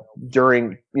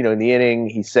 during, in the inning.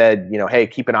 He said, hey,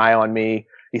 keep an eye on me.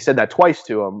 He said that twice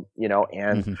to him,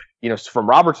 and, from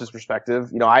Roberts'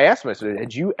 perspective, I asked him, I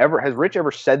said, has Rich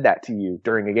ever said that to you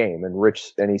during a game?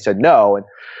 And he said no.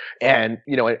 And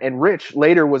Rich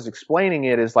later was explaining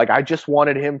it as like, I just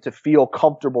wanted him to feel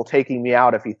comfortable taking me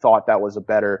out if he thought that was a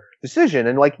better decision.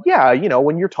 And like, yeah,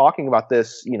 when you're talking about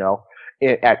this,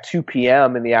 at 2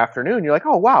 p.m. in the afternoon, you're like,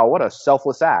 oh, wow, what a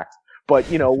selfless act. But,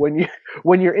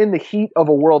 when you're in the heat of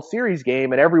a World Series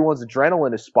game and everyone's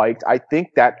adrenaline is spiked, I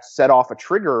think that set off a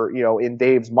trigger, in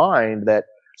Dave's mind that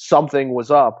something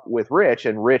was up with Rich,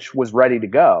 and Rich was ready to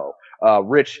go.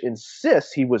 Rich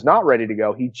insists he was not ready to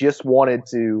go. He just wanted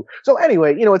to. So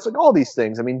anyway, it's like all these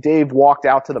things. Dave walked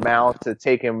out to the mound to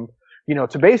take him,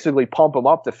 to basically pump him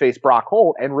up to face Brock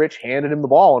Holt, and Rich handed him the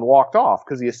ball and walked off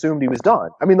because he assumed he was done.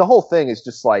 The whole thing is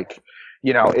just like,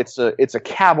 it's a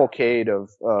cavalcade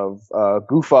of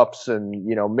goof ups and,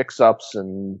 mix ups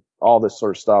and all this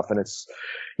sort of stuff. And it's,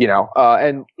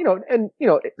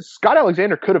 Scott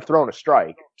Alexander could have thrown a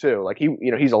strike too. Like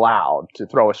he's allowed to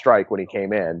throw a strike when he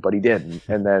came in, but he didn't.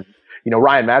 And then,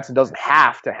 Ryan Madson doesn't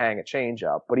have to hang a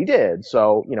changeup, but he did.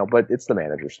 So, but it's the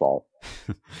manager's fault.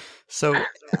 So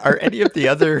are any of the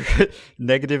other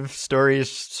negative stories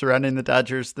surrounding the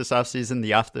Dodgers this offseason,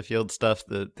 the off-the-field stuff,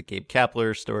 the Gabe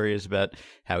Kapler stories about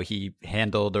how he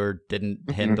handled or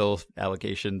didn't handle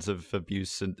allegations of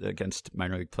abuse against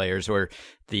minor league players, or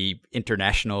the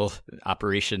international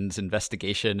operations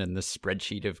investigation and the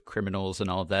spreadsheet of criminals and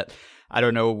all of that? I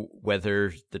don't know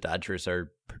whether the Dodgers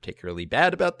are particularly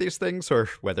bad about these things or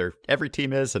whether every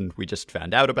team is and we just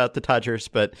found out about the Dodgers,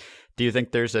 but do you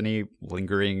think there's any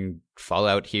lingering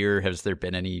fallout here? Has there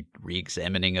been any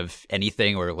re-examining of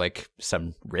anything, or like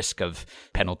some risk of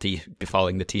penalty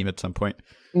befalling the team at some point?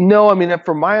 No,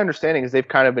 from my understanding is they've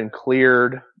kind of been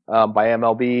cleared by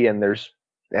MLB,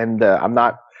 and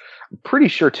I'm pretty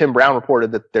sure Tim Brown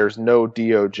reported that there's no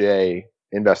DOJ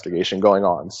investigation going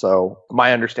on. So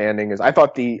my understanding is, I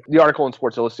thought the article in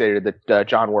Sports Illustrated that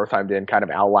John Wertheim did, kind of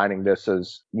outlining this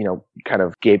as, kind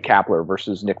of Gabe Kapler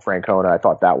versus Nick Francona, I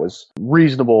thought that was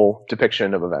reasonable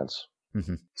depiction of events.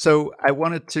 Mm-hmm. So I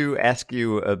wanted to ask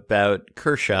you about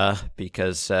Kershaw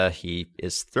because he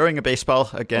is throwing a baseball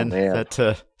again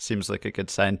that seems like a good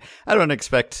sign. I don't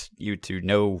expect you to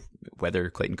know whether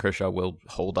Clayton Kershaw will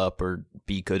hold up or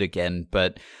be good again,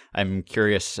 but I'm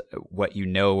curious what you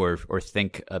know or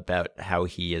think about how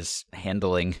he is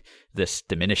handling this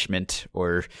diminishment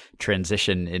or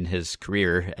transition in his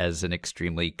career as an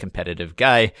extremely competitive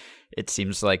guy. It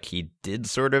seems like he did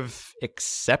sort of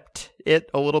accept it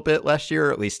a little bit last year,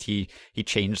 or at least he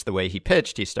changed the way he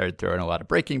pitched. He started throwing a lot of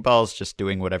breaking balls, just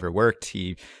doing whatever worked.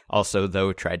 He also,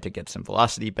 though, tried to get some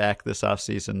velocity back this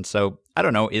offseason. So I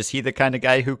don't know, is he the kind of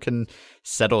guy who can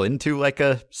settle into like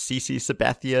a CC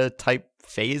Sabathia type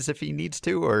phase if he needs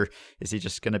to, or is he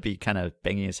just going to be kind of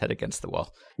banging his head against the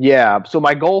wall? Yeah, so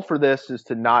my goal for this is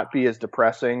to not be as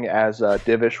depressing as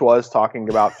Divish was talking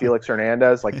about Felix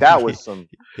Hernandez. Like that was some,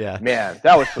 man,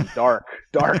 that was some dark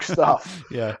stuff.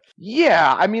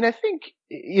 Yeah. I mean, I think,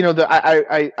 you know,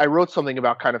 I wrote something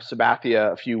about kind of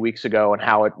Sabathia a few weeks ago and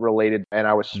how it related, and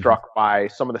I was struck by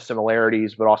some of the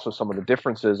similarities, but also some of the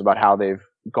differences about how they've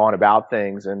gone about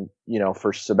things. And, you know,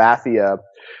 for Sabathia,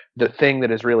 the thing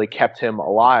that has really kept him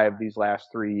alive these last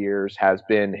 3 years has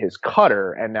been his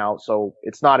cutter. And now, so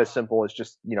it's not as simple as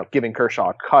just, you know, giving Kershaw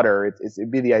a cutter.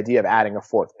 It'd be the idea of adding a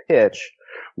fourth pitch,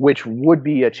 which would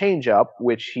be a changeup,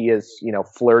 which he has, you know,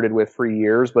 flirted with for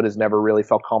years, but has never really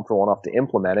felt comfortable enough to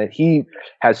implement it. He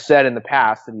has said in the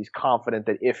past that he's confident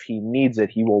that if he needs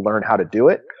it, he will learn how to do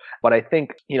it. But I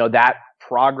think, you know, that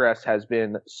progress has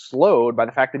been slowed by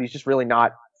the fact that he's just really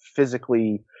not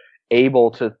physically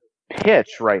able to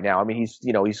pitch right now. I mean,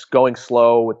 he's going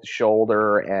slow with the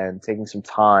shoulder and taking some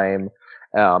time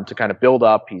to kind of build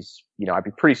up. He's, you know, I'd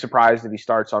be pretty surprised if he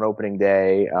starts on opening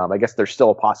day. I guess there's still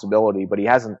a possibility, but he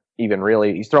hasn't even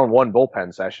really, he's thrown one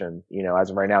bullpen session, you know, as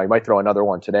of right now. He might throw another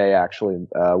one today, actually,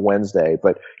 Wednesday,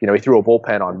 but, you know, he threw a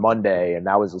bullpen on Monday, and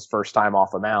that was his first time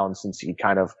off a mound since he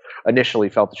kind of initially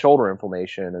felt the shoulder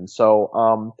inflammation. And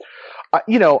so,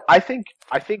 you know, I think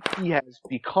he has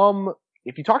become,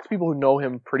 if you talk to people who know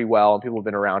him pretty well and people who've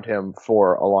been around him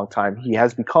for a long time, he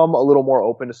has become a little more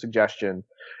open to suggestion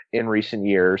in recent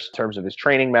years in terms of his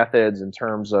training methods, in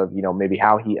terms of, you know, maybe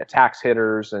how he attacks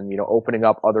hitters and, you know, opening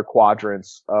up other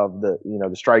quadrants of the, you know,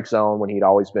 the strike zone when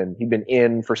he'd been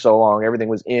in for so long. Everything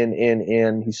was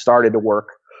in. He started to work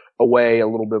away a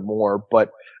little bit more,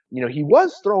 but, you know, he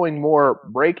was throwing more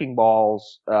breaking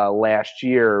balls, last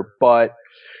year, but,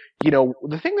 you know,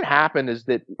 the thing that happened is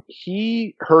that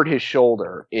he hurt his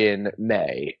shoulder in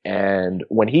May. And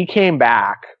when he came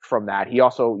back from that, he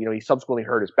also, you know, he subsequently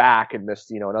hurt his back and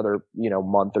missed, you know, another, you know,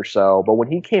 month or so. But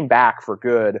when he came back for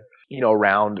good, you know,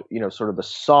 around, you know, sort of the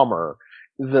summer,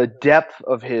 the depth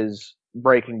of his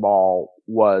breaking ball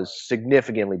was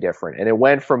significantly different. And it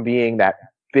went from being that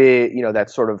big, you know, that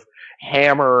sort of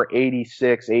hammer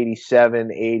 86,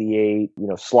 87, 88, you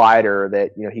know, slider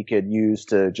that, you know, he could use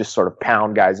to just sort of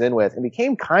pound guys in with, and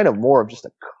became kind of more of just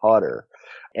a cutter.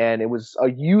 And it was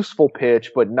a useful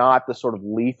pitch, but not the sort of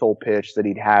lethal pitch that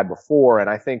he'd had before. And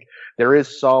I think there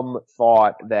is some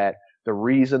thought that the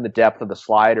reason the depth of the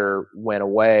slider went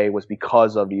away was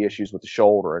because of the issues with the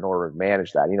shoulder in order to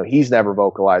manage that. You know, he's never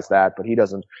vocalized that, but he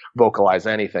doesn't vocalize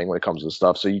anything when it comes to this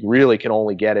stuff. So you really can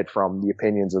only get it from the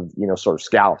opinions of, you know, sort of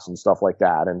scouts and stuff like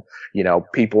that. And, you know,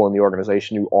 people in the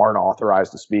organization who aren't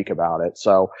authorized to speak about it.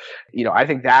 So, you know, I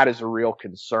think that is a real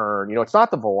concern. You know, it's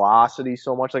not the velocity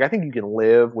so much. Like, I think you can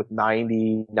live with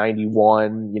 90,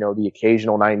 91, you know, the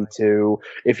occasional 92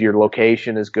 if your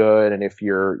location is good and if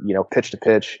your, you know, pitch to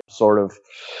pitch sort of,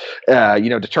 you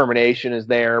know, determination is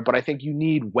there. But I think you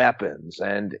need weapons.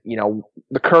 And, you know,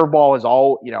 the curveball is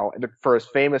all, you know, for as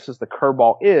famous as the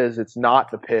curveball is, it's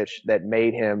not the pitch that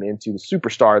made him into the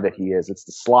superstar that he is. It's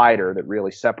the slider that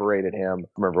really separated him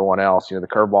from everyone else. You know, the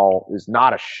curveball is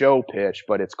not a show pitch,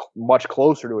 but it's much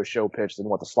closer to a show pitch than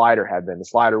what the slider had been. The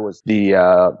slider was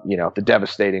the, you know, the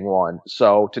devastating one.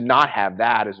 So to not have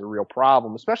that is a real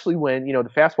problem, especially when, you know, the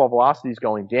fastball velocity is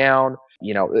going down.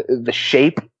 You know, the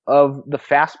shape of the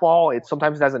fastball, it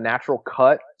sometimes has a natural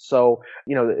cut. So,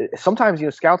 you know, sometimes, you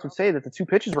know, scouts would say that the two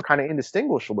pitches were kind of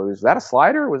indistinguishable. Was that a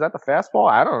slider? Was that the fastball?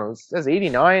 I don't know. It says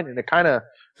 89 and it kind of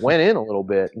went in a little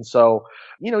bit. And so,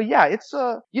 you know, yeah, it's,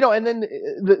 you know, and then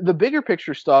the bigger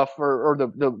picture stuff or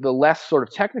the less sort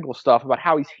of technical stuff about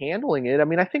how he's handling it. I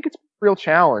mean, I think it's a real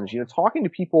challenge. You know, talking to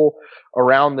people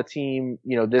around the team,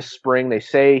 you know, this spring, they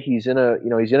say he's in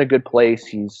a good place.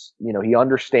 He's, you know, he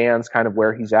understands kind of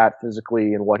where he's at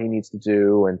physically and what he needs to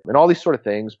do and all these sort of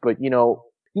things. But, you know,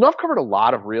 I've covered a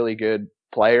lot of really good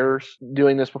players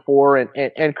doing this before,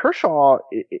 and Kershaw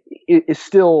is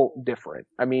still different.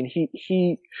 I mean,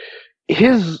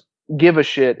 his give a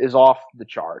shit is off the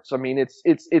charts. I mean, it's,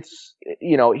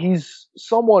 you know, he's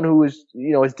someone who is,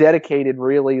 you know, is dedicated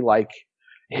really like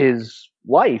his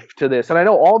life to this. And I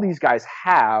know all these guys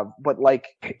have, but like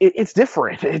it's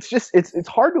different. It's just it's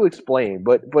hard to explain.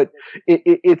 But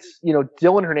it's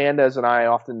Dylan Hernandez and I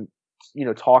often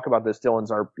talk about this.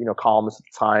 Dylan's our columnist at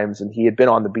the Times, and he had been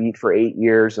on the beat for 8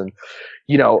 years, and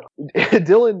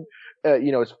Dylan.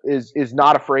 Is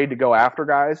not afraid to go after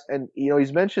guys. And,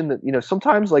 he's mentioned that,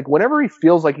 sometimes like whenever he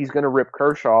feels like he's going to rip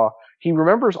Kershaw, he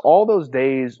remembers all those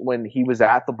days when he was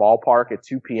at the ballpark at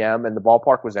 2 p.m. and the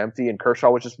ballpark was empty and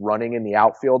Kershaw was just running in the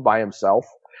outfield by himself.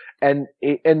 And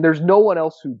there's no one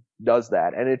else who does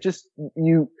that. And it just,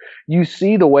 you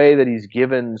see the way that he's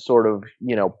given sort of,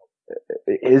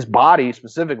 his body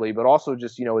specifically, but also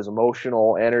just, his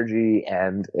emotional energy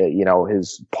and,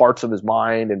 his parts of his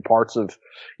mind and parts of,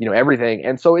 everything.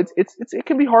 And so it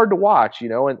can be hard to watch,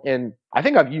 and I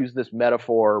think I've used this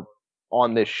metaphor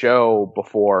on this show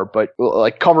before, but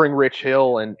like covering Rich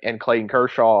Hill and Clayton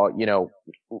Kershaw,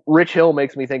 Rich Hill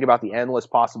makes me think about the endless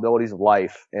possibilities of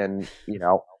life and,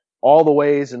 all the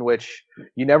ways in which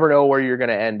you never know where you're going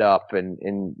to end up. And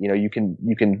you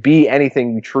can be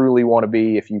anything you truly want to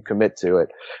be if you commit to it.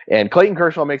 And Clayton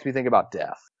Kershaw makes me think about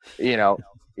death. He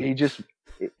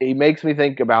makes me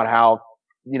think about how,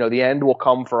 the end will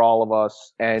come for all of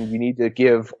us and you need to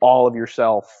give all of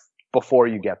yourself before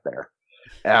you get there.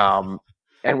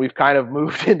 And we've kind of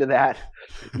moved into that,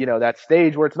 that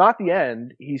stage where it's not the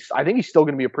end. I think he's still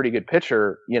going to be a pretty good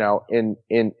pitcher, in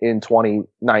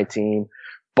 2019.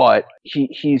 But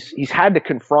he's had to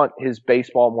confront his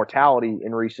baseball mortality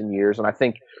in recent years, and I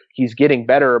think he's getting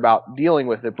better about dealing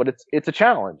with it. But it's a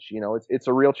challenge, it's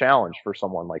a real challenge for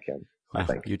someone like him. I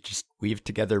think you just weave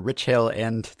together Rich Hill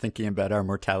and thinking about our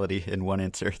mortality in one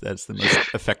answer. That's the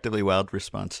most effectively wild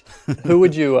response. Who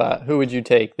would you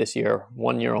take this year?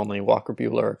 1 year only, Walker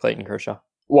Buehler or Clayton Kershaw?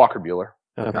 Walker Buehler.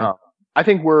 Okay. I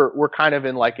think we're kind of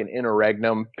in like an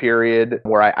interregnum period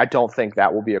where I don't think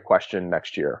that will be a question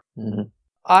next year. Mm-hmm.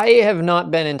 I have not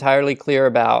been entirely clear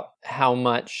about how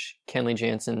much Kenley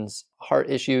Jansen's heart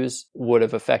issues would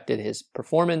have affected his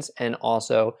performance and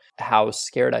also how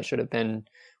scared I should have been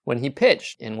when he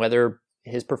pitched and whether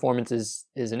his performance is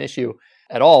an issue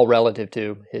at all relative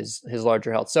to his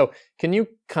larger health. So can you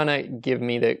kind of give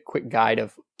me the quick guide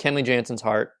of Kenley Jansen's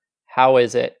heart? How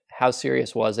is it? How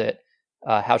serious was it?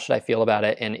 How should I feel about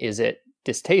it? And is it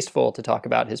distasteful to talk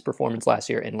about his performance last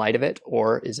year in light of it,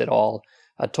 or is it all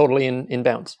totally in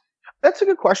bounds? That's a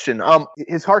good question.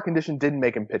 His heart condition didn't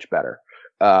make him pitch better.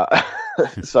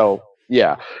 So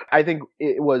yeah, I think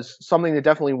it was something that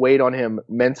definitely weighed on him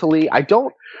mentally. I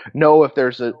don't know if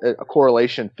there's a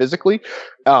correlation physically,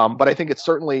 but I think it's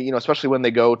certainly, especially when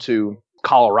they go to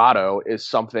Colorado, is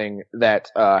something that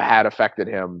had affected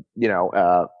him,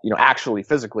 actually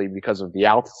physically because of the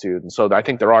altitude. And so I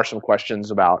think there are some questions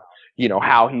about,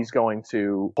 how he's going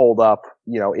to hold up,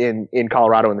 in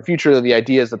Colorado in the future. The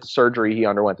idea is that the surgery he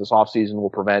underwent this offseason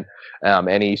will prevent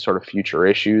any sort of future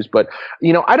issues. But,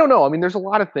 I don't know. I mean, there's a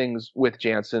lot of things with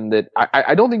Jansen that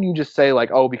I don't think you just say like,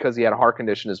 oh, because he had a heart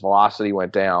condition, his velocity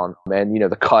went down and,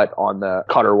 the cut on the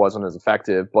cutter wasn't as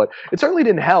effective. But it certainly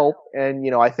didn't help. And,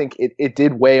 I think it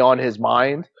did weigh on his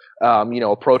mind.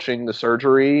 Approaching the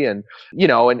surgery and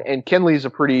Kenley's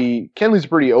a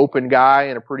pretty open guy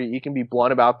and he can be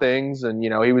blunt about things. And,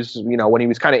 he was, when he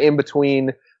was kind of in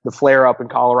between the flare up in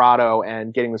Colorado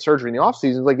and getting the surgery in the off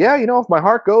season, like, yeah, if my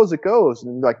heart goes, it goes.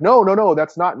 And like, no,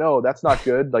 that's not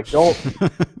good. Like, don't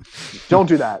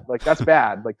do that. Like, that's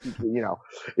bad. Like,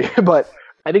 but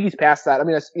I think he's past that. I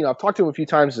mean, I've talked to him a few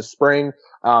times this spring.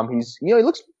 He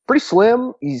looks pretty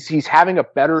slim. He's having a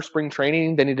better spring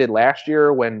training than he did last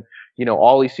year when,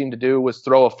 all he seemed to do was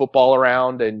throw a football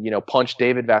around and, punch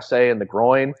David Vassegh in the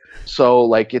groin. So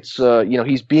like it's,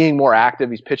 he's being more active.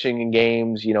 He's pitching in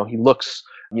games. He looks,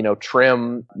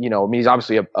 trim, I mean, he's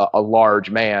obviously a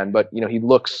large man, but, he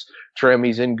looks trim.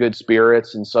 He's in good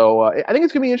spirits. And so I think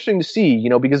it's going to be interesting to see,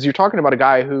 because you're talking about a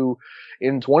guy who,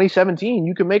 in 2017,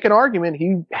 you can make an argument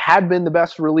he had been the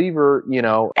best reliever,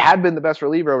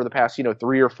 over the past,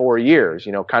 3 or 4 years,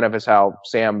 kind of as how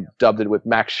Sam dubbed it with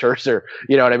Max Scherzer,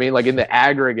 you know what I mean? Like in the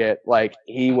aggregate, like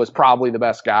he was probably the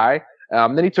best guy.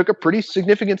 Then he took a pretty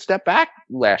significant step back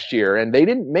last year and they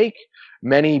didn't make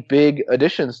many big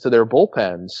additions to their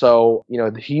bullpen. So,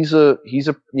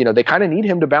 they kind of need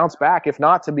him to bounce back, if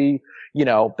not to be,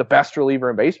 the best reliever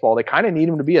in baseball. They kind of need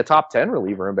him to be a top 10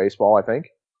 reliever in baseball, I think.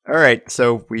 All right,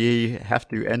 so we have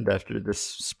to end after this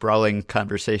sprawling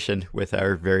conversation with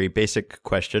our very basic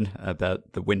question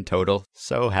about the win total.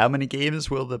 So how many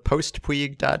games will the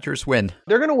post-Puig Dodgers win?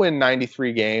 They're going to win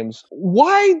 93 games.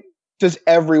 Why does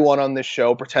everyone on this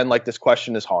show pretend like this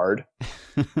question is hard?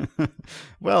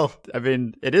 Well, I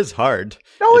mean, it is hard.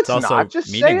 No, it's also not.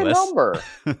 Just meaningless. say a number.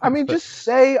 I mean, just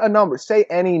say a number. Say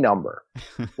any number.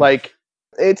 Like,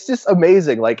 it's just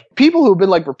amazing. Like, people who've been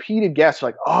like repeated guests are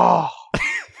like,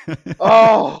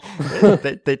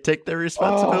 they take their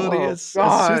responsibility as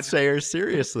soothsayers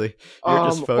seriously. You're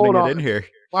just phoning it in here.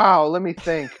 Wow, let me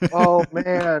think. Oh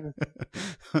man.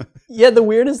 Yeah, the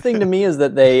weirdest thing to me is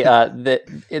that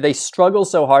they struggle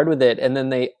so hard with it, and then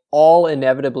they all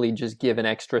inevitably just give an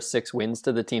extra 6 wins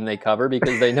to the team they cover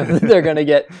because they know that they're going to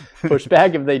get pushed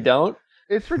back if they don't.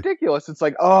 It's ridiculous. It's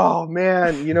like, oh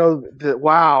man,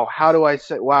 wow. How do I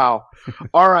say? Wow.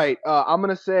 All right, I'm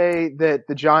gonna say that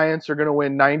the Giants are gonna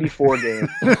win 94 games.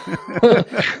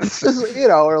 It's just,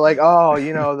 or like, oh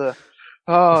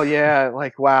yeah,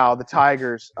 like wow, the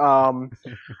Tigers.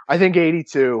 I think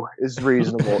 82 is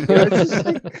reasonable. It's just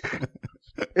like,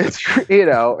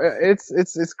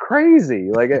 it's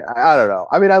crazy. Like I don't know.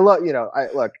 I mean, I love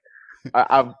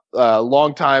I'm a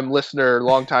long-time listener,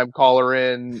 long-time caller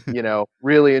in,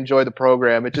 really enjoy the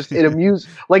program. It amused,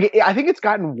 I think it's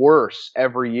gotten worse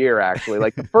every year, actually.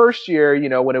 Like the first year,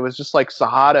 when it was just like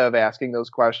Sahadev asking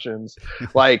those questions,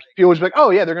 like people would be like,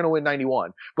 oh yeah, they're going to win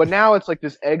 91. But now it's like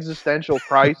this existential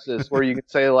crisis where you can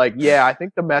say like, yeah, I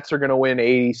think the Mets are going to win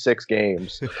 86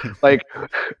 games. Like,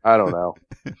 I don't know.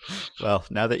 Well,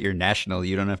 now that you're national,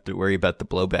 you don't have to worry about the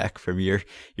blowback from your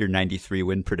 93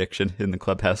 win prediction in the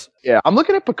clubhouse. Yeah, I'm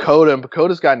looking at Pacoda, and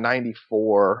Pacoda's got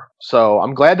 94. So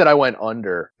I'm glad that I went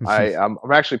under. I'm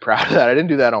actually proud of that. I didn't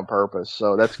do that on purpose,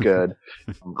 so that's good.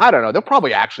 I don't know. They'll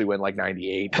probably actually win like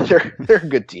 98. They're a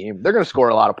good team. They're going to score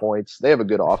a lot of points. They have a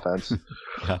good offense.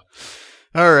 Yeah.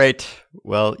 All right.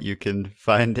 Well, you can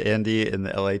find Andy in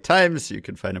the LA Times. You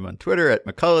can find him on Twitter at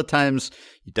McCullough Times.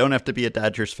 You don't have to be a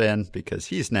Dodgers fan because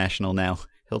he's national now.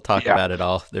 He'll talk about it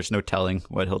all. There's no telling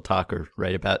what he'll talk or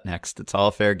write about next. It's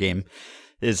all fair game.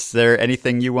 Is there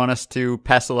anything you want us to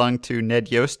pass along to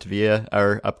Ned Yost via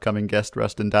our upcoming guest,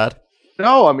 Rustin Dodd?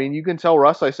 No, I mean, you can tell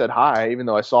Russ I said hi, even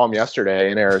though I saw him yesterday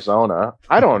in Arizona.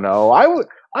 I don't know.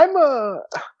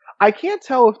 I can't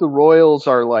tell if the Royals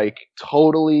are like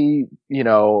totally,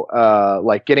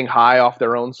 like getting high off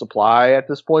their own supply at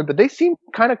this point, but they seem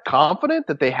kind of confident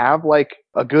that they have like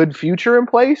a good future in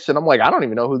place. And I'm like, I don't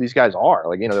even know who these guys are.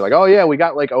 Like, they're like, oh yeah, we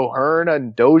got like O'Hearn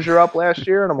and Dozier up last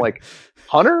year. And I'm like,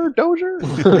 Hunter Dozier?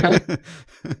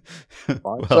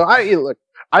 So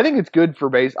I think it's good for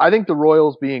base. I think the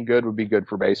Royals being good would be good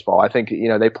for baseball. I think,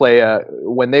 they play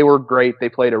when they were great, they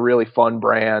played a really fun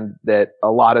brand that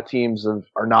a lot of teams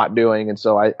are not doing. And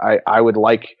so I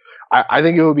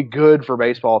think it would be good for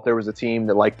baseball if there was a team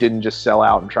that like didn't just sell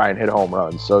out and try and hit home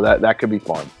runs. So that could be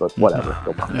fun, but whatever.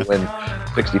 They'll probably win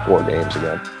 64 games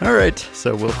again. All right.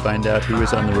 So we'll find out who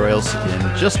is on the Royals in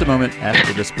just a moment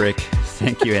after this break.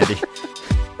 Thank you, Andy.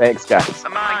 Thanks, guys.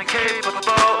 Am I capable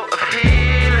of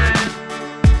healing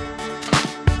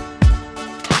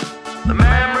the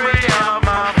memory of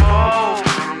my fall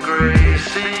from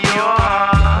grace in your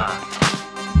heart?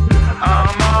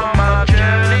 I'm on my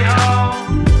journey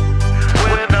home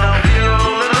with no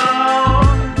fuel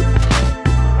alone.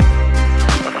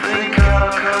 I think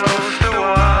I'll coast a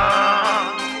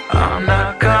while. I'm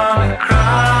not gonna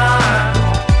cry.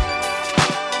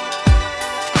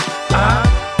 I've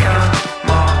got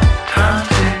more time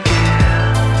to give.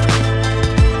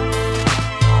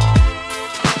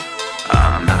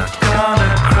 I'm not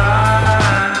gonna cry.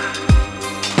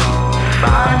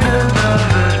 Find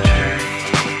another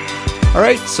dream. All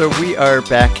right. So we are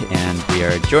back, and we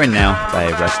are joined now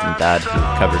by Rustin Dodd, who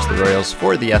covers the Royals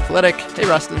for The Athletic. Hey,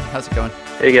 Rustin. How's it going?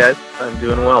 Hey guys, I'm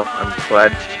doing well. I'm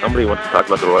glad somebody wants to talk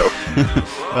about the Royals.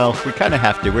 Well, we kind of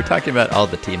have to. We're talking about all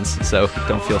the teams, so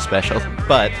don't feel special.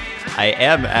 But I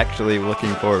am actually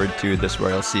looking forward to this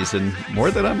Royals season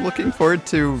more than I'm looking forward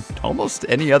to almost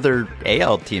any other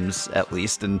AL teams, at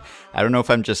least. And I don't know if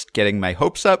I'm just getting my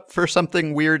hopes up for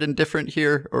something weird and different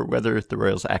here, or whether the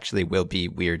Royals actually will be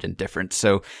weird and different.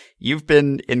 So you've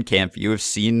been in camp. You have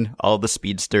seen all the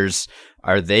speedsters.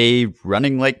 Are they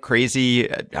running like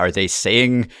crazy? Are they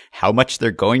saying how much they're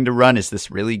going to run? Is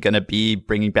this really going to be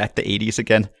bringing back the 80s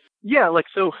again? Yeah,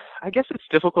 so I guess it's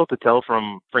difficult to tell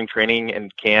from spring training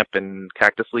and camp and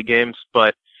Cactus League games,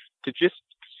 but to just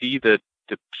see the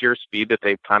pure speed that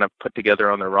they've kind of put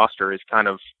together on their roster is kind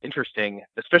of interesting,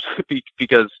 especially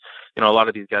because, a lot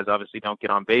of these guys obviously don't get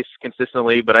on base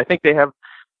consistently, but I think they have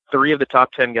 3 of the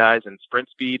top 10 guys in sprint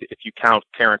speed, if you count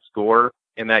Terrence Gore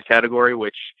in that category,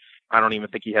 which I don't even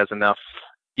think he has enough,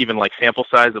 even like sample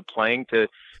size of playing to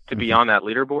be on that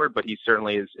leaderboard, but he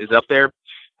certainly is up there.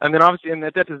 And then obviously, and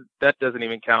that doesn't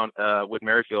even count Whit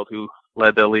Merrifield, who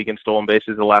led the league in stolen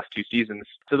bases the last 2 seasons.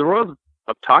 So the Royals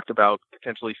have talked about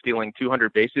potentially stealing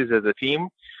 200 bases as a team,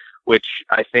 which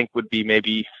I think would be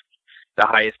maybe the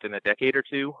highest in a decade or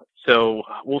two. So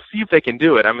we'll see if they can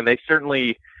do it. I mean, they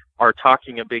certainly are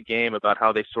talking a big game about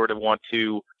how they sort of want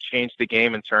to change the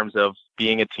game in terms of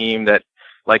being a team that,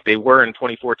 like they were in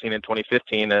 2014 and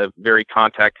 2015, a very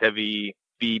contact-heavy,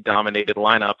 speed-dominated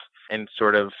lineup, and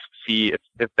sort of see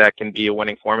if that can be a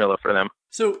winning formula for them.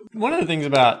 So one of the things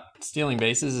about stealing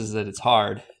bases is that it's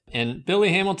hard. And Billy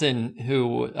Hamilton,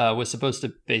 who was supposed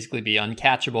to basically be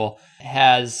uncatchable,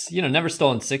 has, never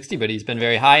stolen 60, but he's been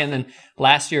very high. And then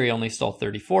last year, he only stole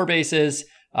 34 bases.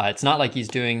 It's not like he's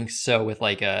doing so with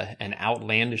like an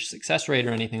outlandish success rate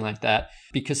or anything like that,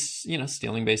 because,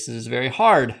 stealing bases is very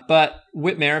hard. But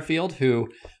Whit Merrifield, who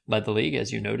led the league,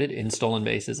 as you noted, in stolen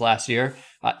bases last year,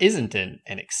 isn't an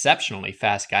exceptionally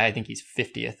fast guy. I think he's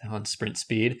 50th on sprint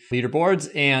speed leaderboards.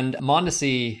 And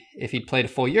Mondesi, if he'd played a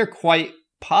full year, quite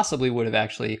possibly would have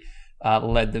actually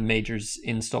led the majors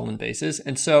in stolen bases.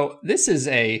 And so this is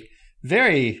a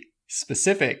very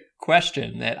specific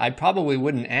question that I probably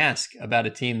wouldn't ask about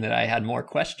a team that I had more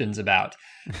questions about,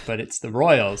 but it's the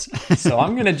Royals. So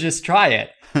I'm going to just try it.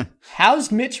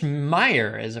 How's Mitch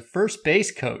Meyer as a first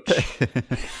base coach?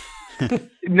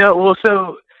 No, well,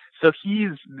 so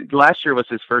last year was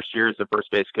his first year as a first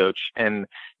base coach, and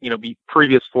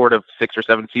previous 4 to 6 or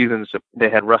 7 seasons they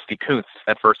had Rusty Kuntz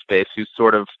at first base, who's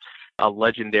sort of a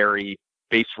legendary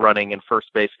base running and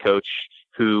first base coach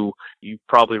who you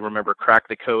probably remember cracked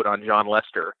the code on John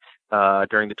Lester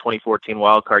during the 2014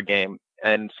 wildcard game,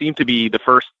 and seemed to be the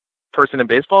first person in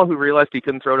baseball who realized he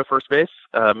couldn't throw to first base.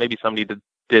 Maybe somebody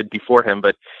did before him,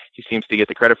 but he seems to get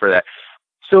the credit for that.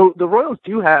 So the Royals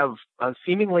do have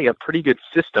seemingly a pretty good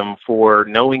system for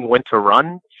knowing when to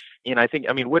run.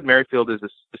 And Whit Merrifield is a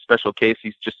special case.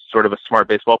 He's just sort of a smart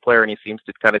baseball player, and he seems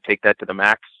to kind of take that to the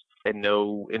max and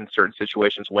know in certain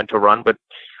situations when to run. But,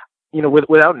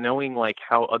 without knowing like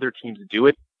how other teams do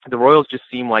it, the Royals just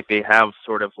seem like they have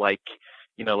sort of like,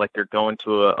 like they're going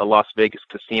to a Las Vegas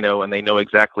casino and they know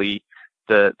exactly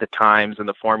the times and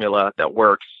the formula that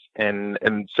works. And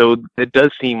so it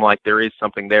does seem like there is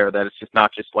something there, that it's just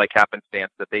not just like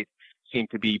happenstance, that they seem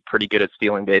to be pretty good at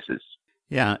stealing bases.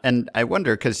 Yeah, and I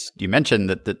wonder, because you mentioned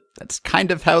that's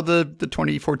kind of how the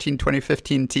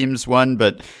 2014-2015 teams won,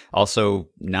 but also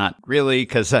not really,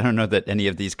 because I don't know that any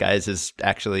of these guys is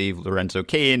actually Lorenzo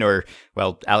Cain, or,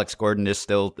 well, Alex Gordon is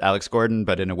still Alex Gordon,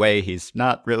 but in a way he's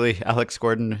not really Alex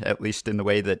Gordon, at least in the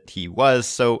way that he was.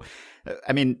 So,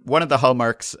 one of the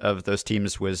hallmarks of those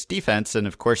teams was defense, and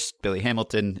of course, Billy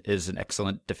Hamilton is an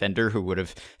excellent defender who would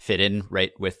have fit in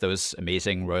right with those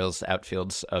amazing Royals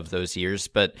outfields of those years,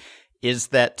 but is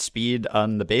that speed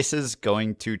on the bases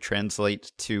going to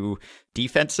translate to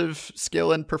defensive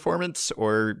skill and performance,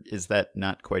 or is that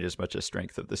not quite as much a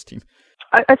strength of this team?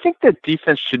 I think that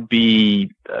defense should be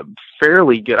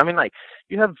fairly good.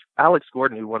 You have Alex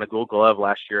Gordon, who won a Gold Glove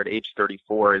last year at age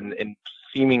 34, and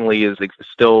seemingly is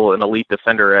still an elite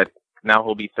defender now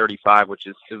he'll be 35, which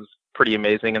is pretty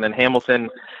amazing. And then Hamilton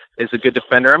is a good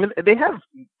defender. They have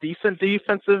decent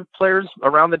defensive players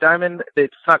around the diamond.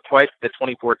 It's not quite the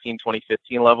 2014,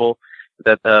 2015 level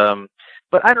but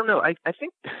I don't know. I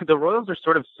think the Royals are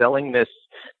sort of selling this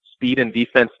speed and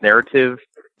defense narrative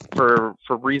for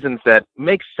reasons that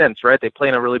make sense, right? They play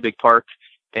in a really big park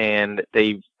and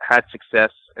they've had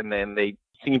success, and then they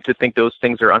seem to think those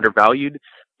things are undervalued.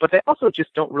 But they also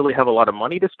just don't really have a lot of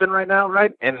money to spend right now,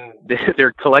 right? And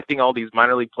they're collecting all these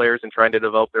minor league players and trying to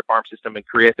develop their farm system and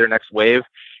create their next wave.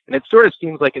 And it sort of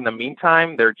seems like in the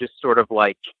meantime, they're just sort of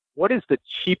like, what is the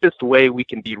cheapest way we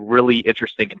can be really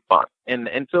interesting and fun?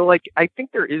 And so, like, I think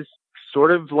there is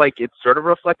sort of like, it's sort of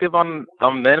reflective on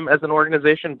them as an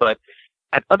organization. But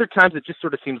at other times, it just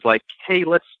sort of seems like, hey,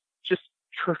 let's just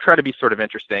try to be sort of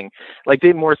interesting. Like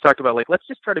Dave Morris talked about, like, let's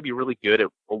just try to be really good at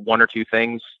 1 or 2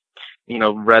 things,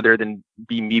 rather than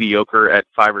be mediocre at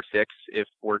 5 or 6 if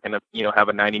we're going to, have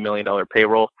a $90 million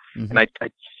payroll. Mm-hmm. And I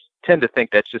tend to think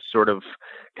that's just sort of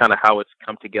kind of how it's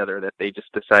come together, that they just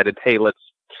decided, hey, let's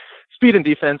speed and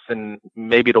defense, and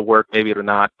maybe it'll work, maybe it'll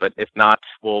not. But if not,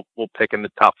 we'll pick in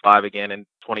the top 5 again in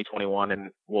 2021,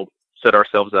 and we'll set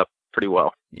ourselves up pretty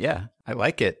well. Yeah, I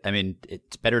like it.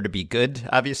 It's better to be good,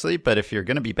 obviously, but if you're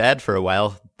going to be bad for a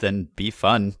while, then be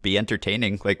fun, be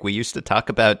entertaining. Like we used to talk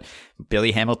about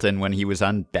Billy Hamilton when he was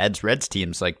on Bad's Reds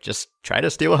teams, like just try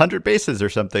to steal 100 bases or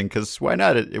something, because why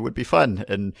not? It would be fun.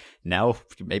 And now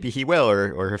maybe he will,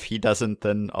 or if he doesn't,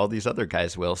 then all these other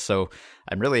guys will. So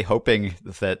I'm really hoping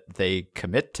that they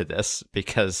commit to this,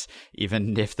 because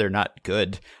even if they're not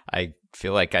good, I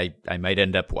feel like I might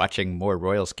end up watching more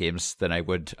Royals games than I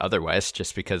would otherwise,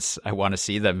 just because I want to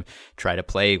see them try to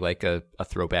play like a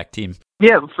throwback team.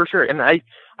 Yeah, for sure. And I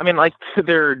mean, like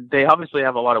they obviously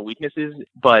have a lot of weaknesses,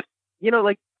 but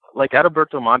like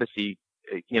Adalberto Mondesi,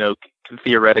 can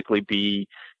theoretically be,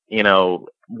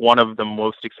 one of the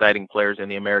most exciting players in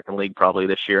the American League probably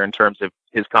this year in terms of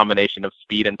his combination of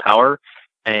speed and power.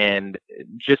 And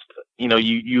just,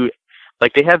 you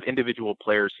like they have individual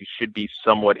players who should be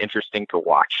somewhat interesting to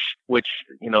watch, which,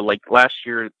 like last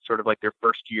year, sort of like their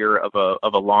first year of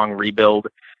a long rebuild,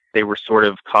 they were sort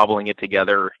of cobbling it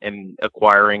together and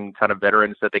acquiring kind of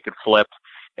veterans that they could flip.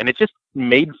 And it just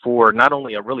made for not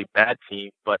only a really bad team,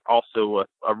 but also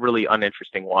a really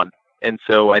uninteresting one. And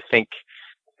so I think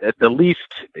at the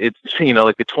least, it's,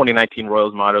 like the 2019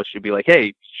 Royals motto should be like,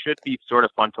 hey, should be sort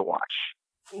of fun to watch.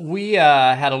 We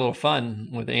had a little fun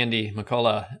with Andy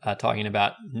McCullough talking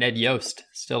about Ned Yost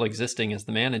still existing as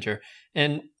the manager.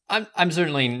 And I'm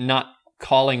certainly not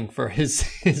calling for his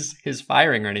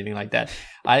firing or anything like that.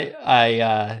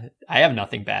 I have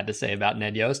nothing bad to say about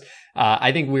Ned Yost.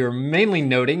 I think we were mainly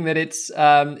noting that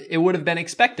it would have been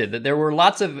expected that there were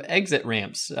lots of exit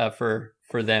ramps for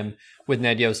them with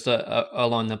Ned Yost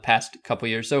along the past couple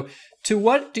years. So, to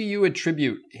what do you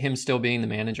attribute him still being the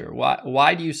manager?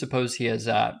 Why do you suppose he has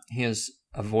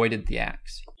avoided the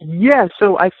axe? Yeah,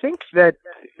 so I think that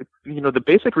the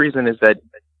basic reason is that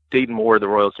Dayton Moore, the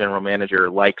Royals general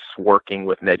manager, likes working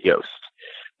with Ned Yost.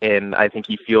 And I think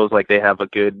he feels like they have a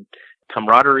good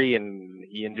camaraderie and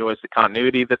he enjoys the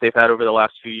continuity that they've had over the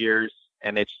last few years.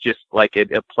 And it's just like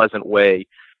a pleasant way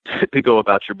to go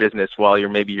about your business while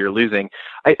you're losing.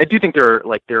 I do think there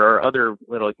are other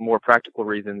more practical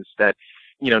reasons that,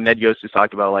 Ned Yost has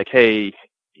talked about, like, hey,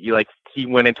 he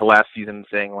went into last season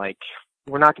saying like,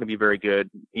 we're not going to be very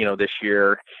good, this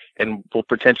year, and we'll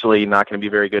potentially not going to be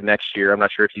very good next year. I'm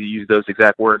not sure if he used those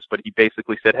exact words, but he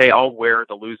basically said, hey, I'll wear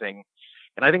the losing.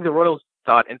 And I think the Royals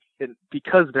thought, and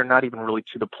because they're not even really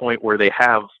to the point where they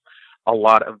have a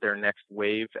lot of their next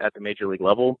wave at the major league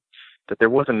level, that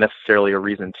there wasn't necessarily a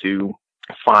reason to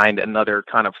find another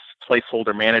kind of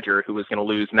placeholder manager who was going to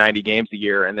lose 90 games a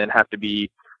year and then have to be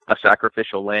a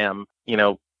sacrificial lamb.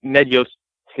 Ned Yost,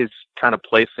 his kind of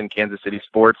place in Kansas City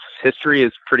sports history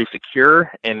is pretty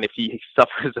secure. And if he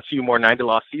suffers a few more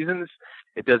 90-loss seasons,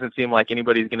 it doesn't seem like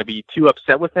anybody's going to be too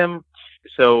upset with him.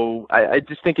 So I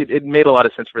just think it made a lot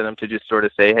of sense for them to just sort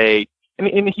of say, hey,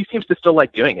 and he seems to still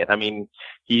like doing it. I mean,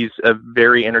 he's a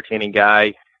very entertaining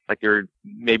guy. Like, you're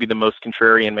maybe the most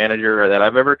contrarian manager that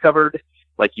I've ever covered.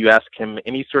 Like, you ask him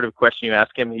any sort of question you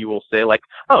ask him, he will say like,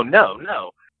 oh,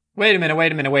 no. Wait a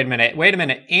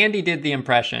minute. Andy did the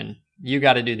impression. You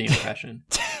got to do the impression.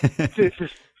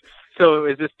 So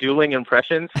is this dueling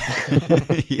impressions?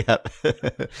 Yeah.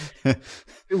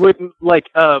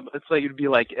 It's like you'd be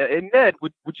like, Ned,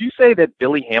 would you say that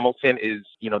Billy Hamilton is,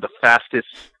 the fastest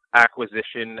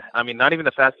acquisition? I mean, not even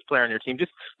the fastest player on your team,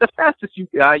 just the fastest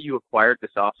guy you acquired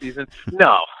this offseason?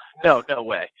 No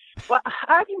way. Well,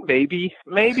 I mean,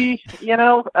 maybe,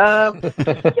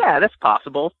 yeah, that's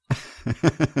possible.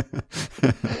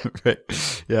 Right.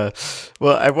 Yeah.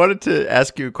 Well, I wanted to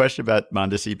ask you a question about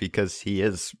Mondesi because he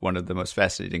is one of the most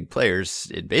fascinating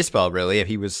players in baseball, really.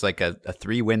 He was like a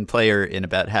 3-win player in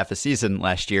about half a season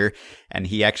last year, and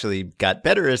he actually got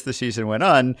better as the season went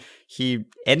on. He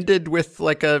ended with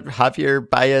like a Javier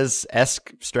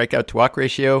Baez-esque strikeout to walk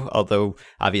ratio, although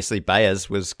obviously Baez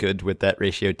was good with that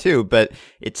ratio too. But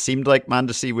it seemed like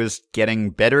Mondesi was getting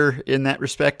better in that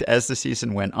respect as the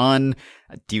season went on.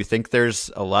 Do you think there's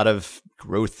a lot of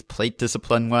growth plate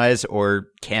discipline wise, or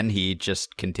can he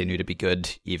just continue to be good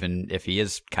even if he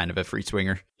is kind of a free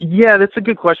swinger? Yeah, that's a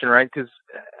good question, right? Because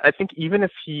I think even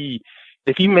if he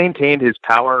maintained his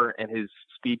power and his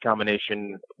speed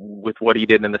combination with what he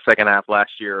did in the second half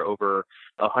last year over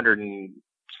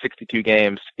 162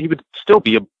 games, he would still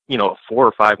be a 4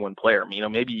 or 5 win player,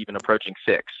 maybe even approaching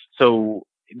 6. So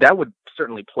that would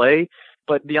certainly play,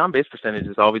 but the on base percentage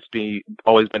has always been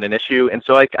an issue. And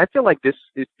so I feel like this,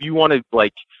 if you want to,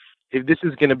 like, if this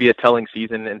is going to be a telling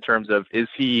season in terms of, is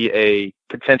he a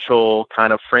potential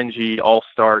kind of fringy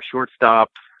all-star shortstop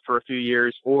for a few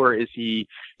years, or is he,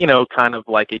 kind of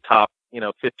like a top,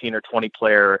 15 or 20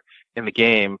 player in the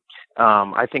game?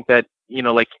 I think that,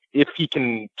 like, if he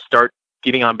can start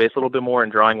getting on base a little bit more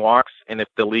and drawing walks, and if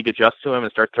the league adjusts to him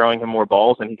and start throwing him more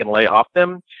balls and he can lay off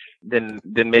them, then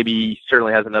maybe he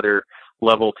certainly has another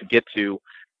level to get to.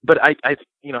 But I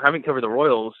having covered the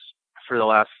Royals for the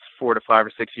last 4 to 5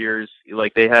 or 6 years,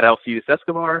 like, they had Alcides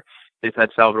Escobar, they've had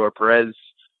Salvador Perez,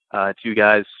 2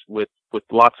 guys with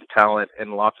lots of talent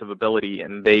and lots of ability,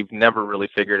 and they've never really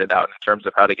figured it out in terms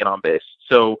of how to get on base.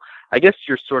 So I guess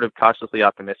you're sort of cautiously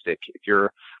optimistic if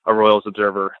you're a Royals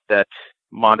observer that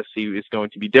Mondesi is going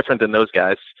to be different than those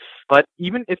guys. But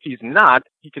even if he's not,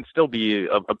 he can still be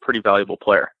a pretty valuable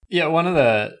player. Yeah, one of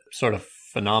the sort of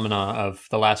phenomena of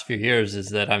the last few years is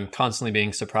that I'm constantly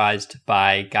being surprised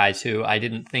by guys who I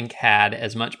didn't think had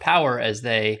as much power as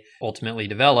they ultimately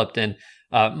developed. And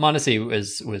Mondesi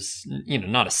was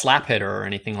not a slap hitter or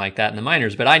anything like that in the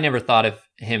minors, but I never thought of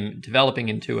him developing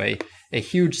into a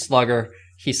huge slugger.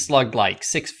 He slugged like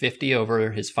 650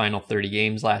 over his final 30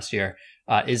 games last year.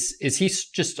 Is he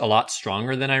just a lot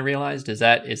stronger than I realized? Is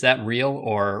that real,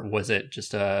 or was it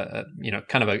just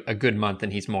kind of a good month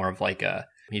and he's more of like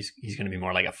he's going to be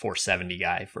more like a 470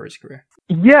 guy for his career?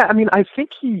 Yeah, I mean, I think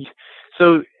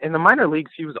so in the minor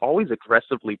leagues, he was always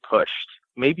aggressively pushed,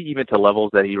 maybe even to levels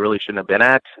that he really shouldn't have been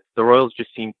at. The Royals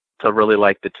just seemed to really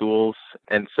like the tools,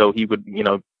 and so he would,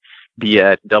 be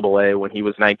at AA when he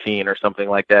was 19 or something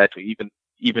like that,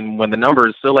 even when the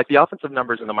numbers, so like the offensive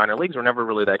numbers in the minor leagues were never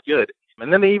really that good.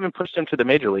 And then they even pushed him to the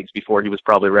major leagues before he was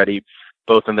probably ready,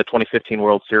 both in the 2015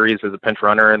 World Series as a pinch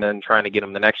runner and then trying to get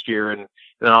him the next year and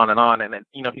on and on. And then,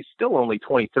 he's still only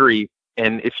 23.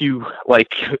 And if you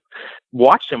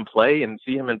watch him play and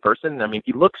see him in person, I mean,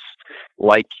 he looks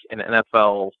like an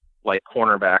NFL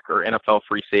cornerback or NFL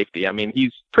free safety. I mean,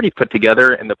 he's pretty put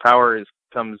together and the power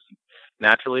comes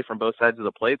naturally from both sides of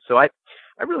the plate. So I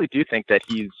really do think that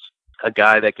he's a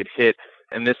guy that could hit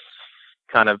in this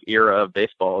kind of era of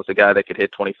baseball, is a guy that could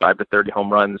hit 25 to 30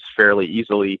 home runs fairly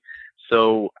easily.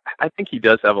 So I think he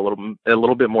does have a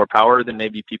little bit more power than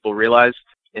maybe people realize.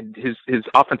 And his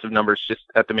offensive numbers just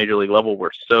at the major league level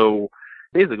were so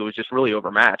basically it was just really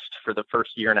overmatched for the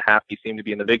first year and a half he seemed to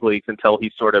be in the big leagues until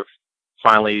he sort of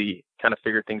finally kind of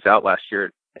figured things out last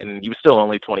year. And he was still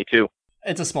only 22.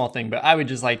 It's a small thing, but I would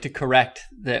just like to correct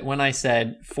that when I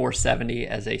said 470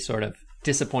 as a sort of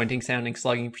disappointing sounding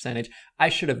slugging percentage, I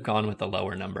should have gone with the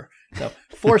lower number. So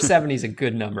 470 is a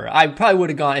good number. I probably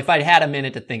would have gone, if I'd had a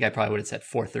minute to think, I probably would have said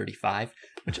 435,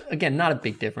 which again, not a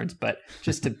big difference, but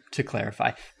just to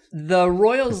clarify. The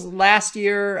Royals last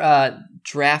year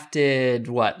drafted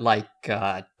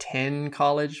 10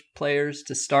 college players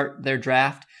to start their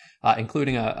draft,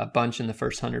 including a bunch in the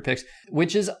first 100 picks,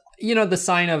 which is the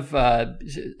sign of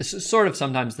sort of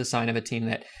sometimes the sign of a team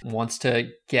that wants to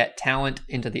get talent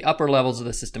into the upper levels of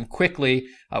the system quickly,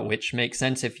 which makes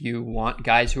sense if you want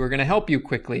guys who are going to help you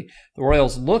quickly. The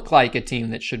Royals look like a team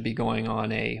that should be going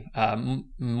on a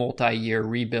multi-year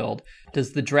rebuild.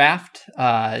 Does the draft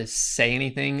say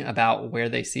anything about where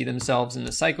they see themselves in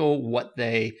the cycle, what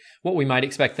we might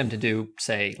expect them to do,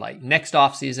 say, like next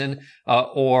offseason,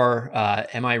 or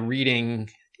am I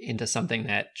reading into something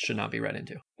that should not be read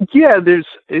into? Yeah,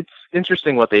 it's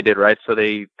interesting what they did, right? So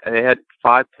they had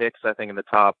 5 picks, I think, in the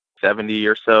top 70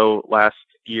 or so last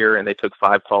year, and they took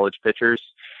 5 college pitchers.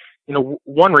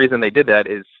 One reason they did that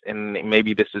is, and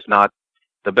maybe this is not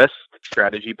the best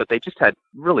strategy, but they just had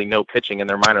really no pitching in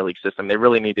their minor league system. They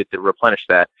really needed to replenish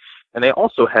that. And they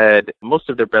also had most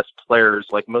of their best players,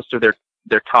 like most of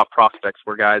their top prospects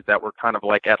were guys that were kind of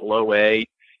like at low A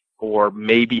or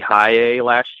maybe high A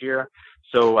last year.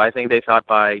 So I think they thought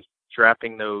by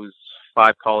drafting those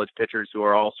 5 college pitchers who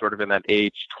are all sort of in that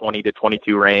age 20 to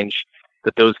 22 range,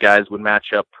 that those guys would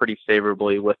match up pretty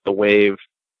favorably with the wave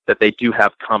that they do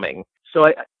have coming.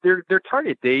 So their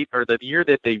target date, or the year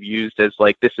that they've used as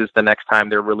like this is the next time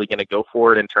they're really going to go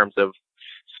for it in terms of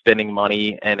spending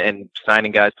money and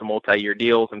signing guys to multi-year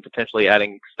deals and potentially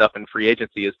adding stuff in free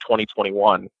agency, is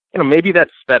 2021. Maybe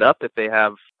that's sped up if they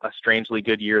have a strangely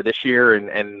good year this year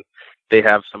and they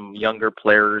have some younger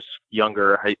players,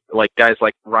 like guys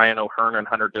like Ryan O'Hearn and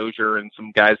Hunter Dozier, and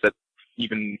some guys that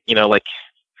even,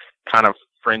 kind of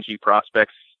fringy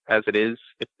prospects as it is.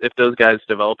 If those guys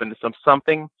develop into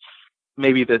something,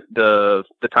 maybe the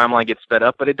timeline gets sped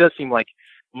up. But it does seem like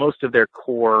most of their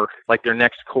core, like their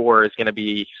next core, is going to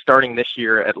be starting this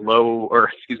year at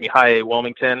high A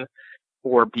Wilmington,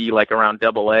 or be like around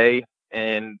AA,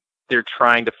 and they're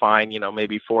trying to find,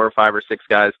 maybe 4 or 5 or 6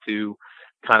 guys to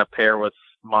kind of pair with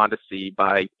Mondesi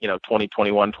by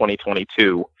 2021,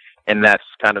 2022, and that's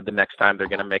kind of the next time they're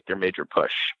going to make their major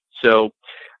push. So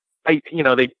they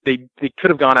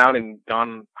could have gone out and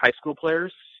gone high school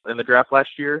players in the draft last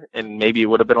year, and maybe it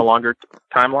would have been a longer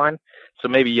timeline. So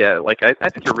maybe, I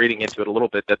think you're reading into it a little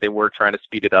bit that they were trying to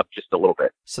speed it up just a little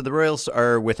bit. So the Royals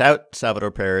are without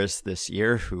Salvador Perez this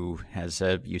year, who has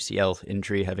a UCL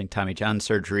injury, having Tommy John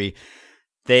surgery.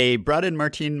 They brought in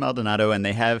Martin Maldonado and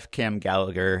they have Cam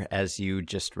Gallagher. As you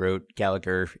just wrote,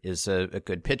 Gallagher is a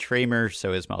good pitch framer,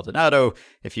 so is Maldonado.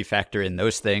 If you factor in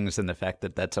those things and the fact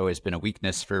that that's always been a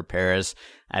weakness for Perez,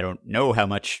 I don't know how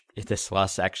much this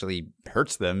loss actually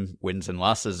hurts them, wins and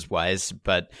losses wise,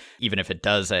 but even if it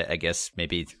does, I guess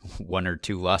maybe 1 or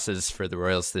 2 losses for the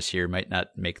Royals this year might not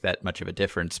make that much of a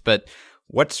difference. But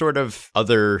what sort of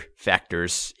other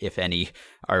factors, if any,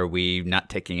 are we not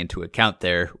taking into account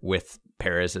there with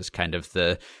Perez as kind of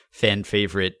the fan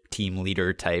favorite team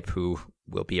leader type who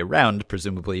will be around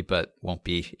presumably, but won't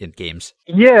be in games?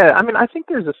 Yeah, I mean, I think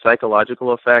there's a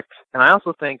psychological effect, and I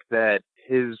also think that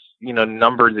his,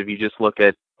 numbers, if you just look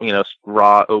at,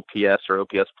 raw OPS or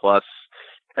OPS plus,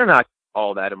 they're not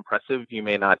all that impressive. They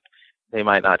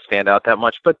might not stand out that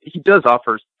much, but he does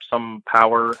offer some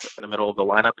power in the middle of the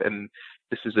lineup, and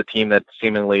this is a team that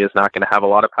seemingly is not going to have a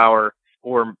lot of power,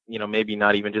 or, maybe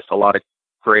not even just a lot of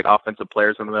great offensive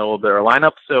players in the middle of their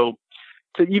lineup. So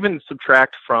to even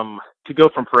to go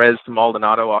from Perez to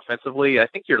Maldonado offensively, I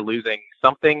think you're losing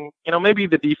something. Maybe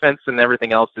the defense and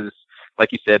everything else is,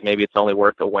 like you said, maybe it's only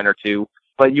worth a win or two.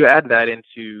 But you add that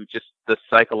into just the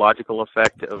psychological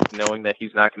effect of knowing that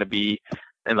he's not going to be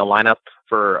in the lineup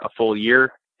for a full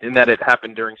year, and that it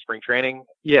happened during spring training.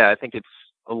 Yeah, I think it's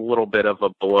a little bit of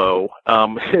a blow.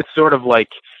 It's sort of like,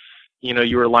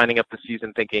 you were lining up the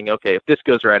season thinking, okay, if this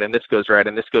goes right and this goes right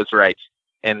and this goes right,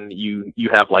 and you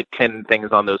have like 10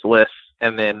 things on those lists,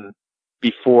 and then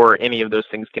before any of those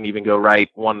things can even go right,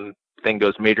 one thing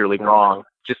goes majorly wrong.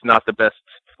 Just not the best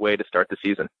way to start the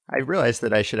season. I realized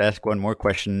that I should ask one more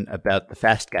question about the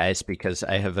fast guys because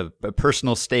I have a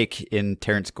personal stake in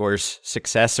Terrence Gore's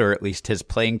success, or at least his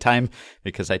playing time,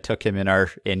 because I took him in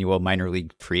our annual minor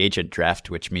league free agent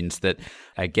draft, which means that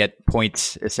I get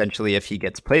points essentially if he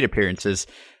gets plate appearances.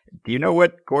 Do you know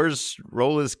what Gore's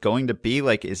role is going to be?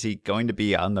 Like, is he going to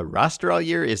be on the roster all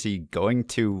year? Is he going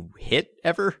to hit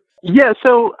ever? Yeah,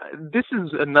 so this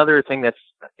is another thing that's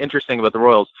interesting about the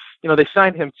Royals. They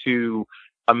signed him to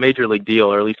a major league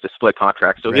deal, or at least a split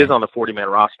contract. So Right. He is on the 40-man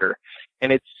roster.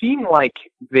 And it seemed like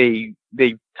they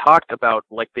talked about,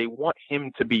 like, they want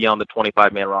him to be on the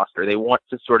 25-man roster. They want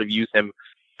to sort of use him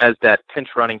as that pinch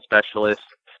running specialist,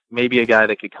 maybe a guy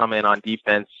that could come in on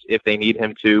defense if they need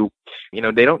him to.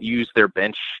 They don't use their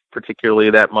bench particularly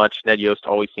that much. Ned Yost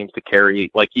always seems to carry,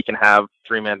 like, he can have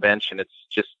 3-man bench, and it's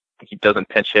just, he doesn't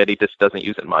pinch hit. He just doesn't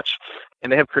use it much.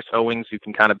 And they have Chris Owings, who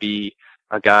can kind of be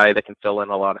a guy that can fill in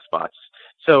a lot of spots.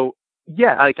 So,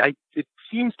 yeah, it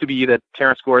seems to be that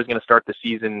Terrence Gore is going to start the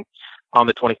season on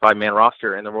the 25-man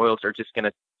roster, and the Royals are just going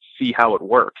to see how it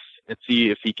works and see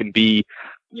if he can be,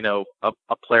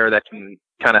 a player that can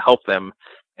kind of help them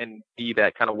and be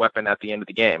that kind of weapon at the end of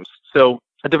the games. So,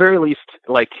 at the very least,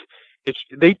 like, if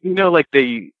they,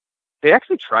 they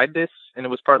actually tried this, and it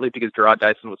was partly because Gerard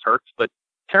Dyson was hurt, but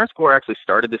Terrence Gore actually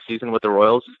started the season with the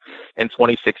Royals in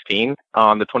 2016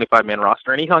 on the 25-man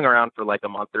roster, and he hung around for like a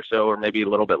month or so, or maybe a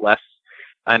little bit less.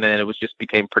 And then it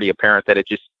became pretty apparent that it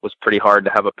just was pretty hard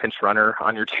to have a pinch runner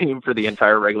on your team for the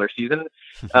entire regular season.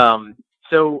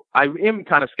 So I am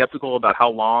kind of skeptical about how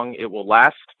long it will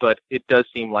last, but it does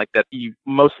seem like that he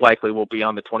most likely will be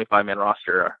on the 25-man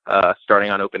roster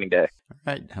starting on opening day. All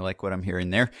right. I like what I'm hearing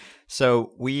there.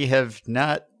 So we have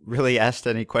not really asked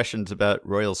any questions about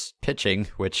Royals pitching,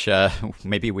 which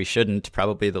maybe we shouldn't.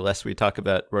 Probably the less we talk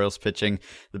about Royals pitching,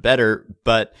 the better.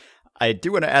 But I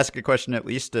do want to ask a question at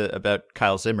least about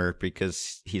Kyle Zimmer,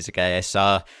 because he's a guy I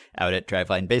saw out at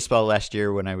Driveline Baseball last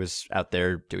year when I was out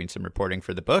there doing some reporting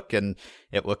for the book. And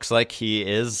it looks like he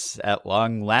is at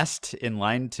long last in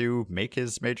line to make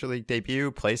his major league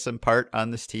debut, play some part on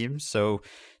this team. So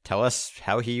tell us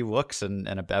how he looks and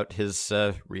about his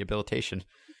rehabilitation.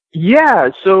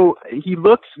 Yeah, so he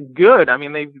looks good. I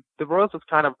mean, the Royals have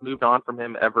kind of moved on from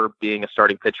him ever being a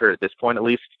starting pitcher at this point, at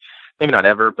least. Maybe not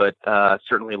ever, but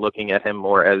certainly looking at him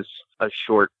more as a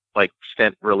short, like,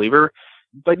 stint reliever.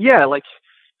 But yeah, like,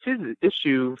 his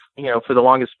issue, for the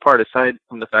longest part, aside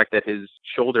from the fact that his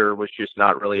shoulder was just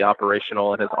not really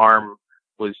operational and his arm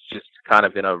was just kind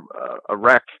of in a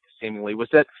wreck, seemingly, was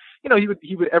that,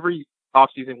 he would every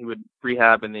offseason he would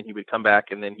rehab, and then he would come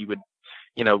back, and then he would,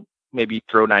 maybe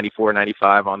throw 94,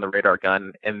 95 on the radar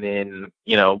gun, and then,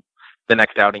 the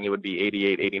next outing it would be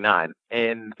 88, 89.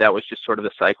 And that was just sort of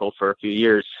the cycle for a few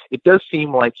years. It does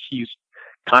seem like he's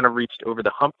kind of reached over the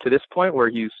hump to this point where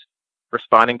he's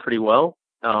responding pretty well.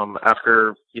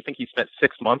 After, you think he spent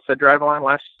 6 months at Driveline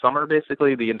last summer,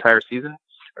 basically the entire season,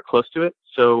 or close to it.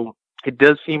 So it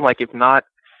does seem like, if not,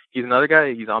 he's another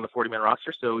guy, he's on the 40-man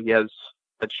roster, so he has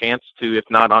a chance to, if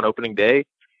not on opening day,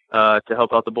 to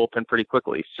help out the bullpen pretty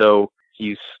quickly. So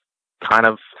he's kind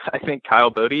of, I think Kyle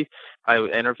Bodie, I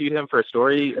interviewed him for a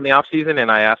story in the offseason,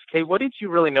 and I asked, hey, what did you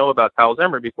really know about Kyle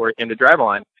Zimmer before he came to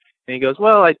Driveline? And he goes,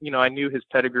 well, I knew his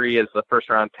pedigree as the first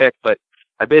round pick, but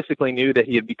I basically knew that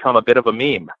he had become a bit of a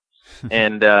meme.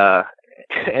 and I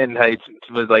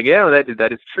was like, yeah,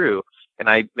 that is true. And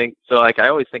I think so. Like, I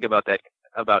always think about that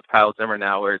about Kyle Zimmer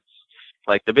now, where it's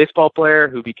like the baseball player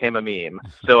who became a meme.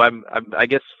 So I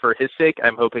guess for his sake,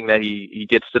 I'm hoping that he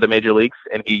gets to the major leagues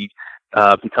and he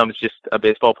becomes just a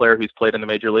baseball player who's played in the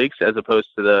major leagues, as opposed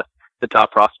to the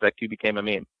top prospect who became a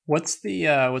meme. What's the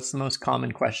most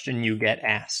common question you get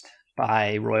asked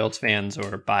by Royals fans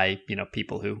or by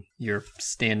people who you're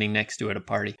standing next to at a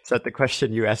party? Is that the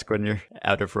question you ask when you're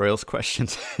out of Royals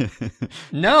questions?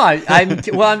 No, I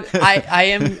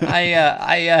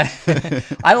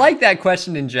like that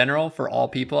question in general for all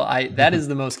people. That is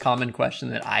the most common question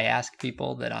that I ask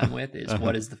people that I'm with is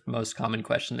what is the most common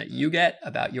question that you get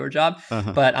about your job?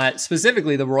 But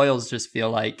specifically, the Royals just feel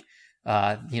like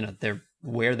they're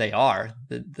where they are,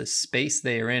 the space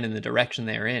they are in and the direction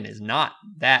they are in is not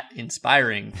that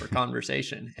inspiring for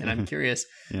conversation. And I'm curious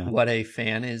what a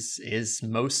fan is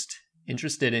most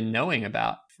interested in knowing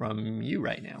about from you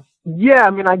right now. Yeah,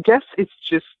 I mean, I guess it's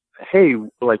just, hey,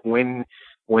 like when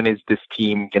is this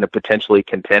team going to potentially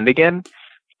contend again?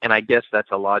 And I guess that's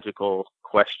a logical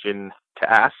question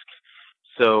to ask.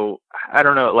 So I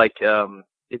don't know, like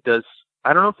it does.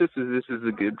 I don't know if this is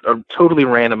a totally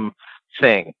random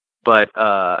thing. But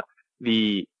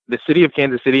the city of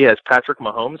Kansas City has Patrick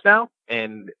Mahomes now,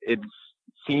 and it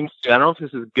seems, I don't know if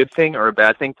this is a good thing or a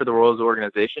bad thing for the Royals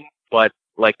organization, but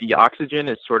like the oxygen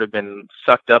has sort of been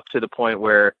sucked up to the point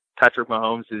where Patrick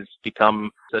Mahomes has become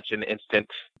such an instant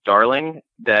darling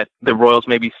that the Royals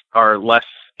maybe are less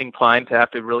inclined to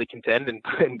have to really contend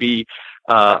and be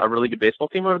a really good baseball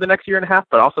team over the next year and a half,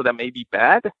 but also that may be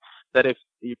bad, that if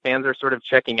the fans are sort of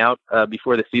checking out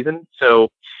before the season. So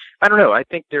I don't know. I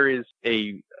think there is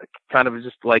a kind of,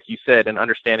 just like you said, an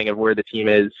understanding of where the team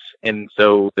is. And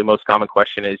so the most common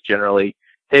question is generally,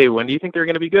 hey, when do you think they're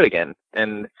going to be good again?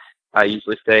 And I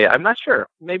usually say, I'm not sure.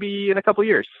 Maybe in a couple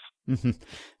years.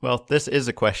 Well, this is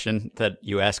a question that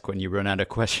you ask when you run out of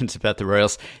questions about the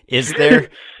Royals. Is there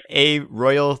a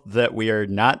Royal that we are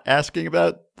not asking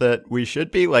about that we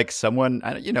should be? Like someone,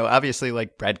 obviously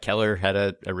like Brad Keller had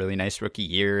a really nice rookie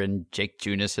year, and Jake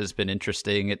Junis has been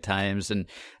interesting at times. And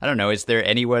I don't know, is there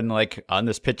anyone like on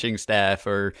this pitching staff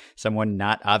or someone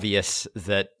not obvious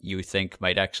that you think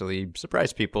might actually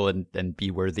surprise people and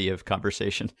be worthy of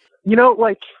conversation?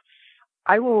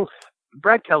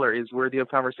 Brad Keller is worthy of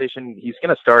conversation. He's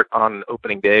going to start on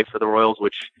opening day for the Royals,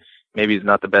 which maybe is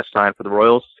not the best sign for the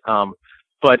Royals.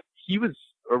 But he was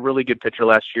a really good pitcher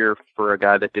last year for a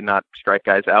guy that did not strike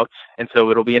guys out. And so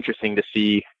it'll be interesting to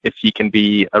see if he can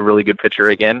be a really good pitcher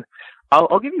again.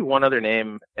 I'll give you one other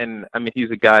name. And I mean,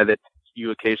 he's a guy that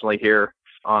you occasionally hear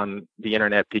on the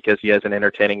internet because he has an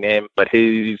entertaining name, but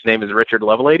his name is Richard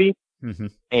Lovelady.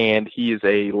 And he is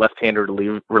a left-handed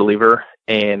reliever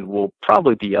and will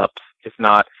probably be up. If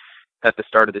not at the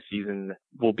start of the season,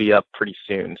 will be up pretty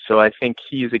soon. So I think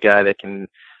he's a guy that can,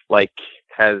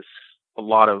 has a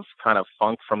lot of kind of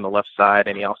funk from the left side,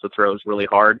 and he also throws really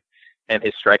hard. And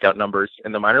his strikeout numbers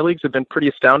in the minor leagues have been pretty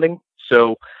astounding.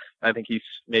 So I think he's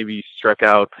maybe struck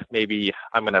out, maybe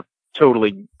I'm going to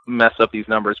totally mess up these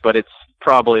numbers, but it's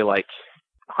probably like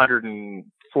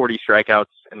 140 strikeouts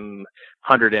and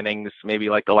 100 innings, maybe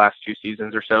like the last 2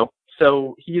 seasons or so.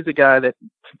 So he's a guy that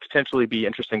could potentially be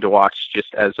interesting to watch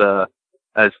just as a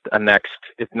next,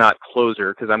 if not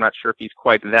closer, because I'm not sure if he's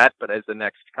quite that, but as the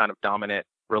next kind of dominant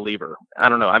reliever. I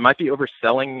don't know. I might be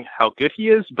overselling how good he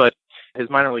is, but his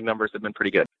minor league numbers have been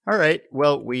pretty good. All right.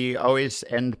 Well, we always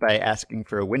end by asking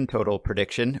for a win total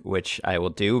prediction, which I will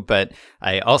do, but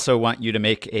I also want you to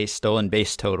make a stolen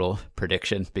base total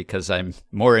prediction because I'm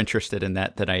more interested in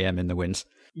that than I am in the wins.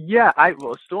 Yeah,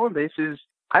 stolen bases,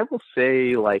 I will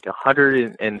say like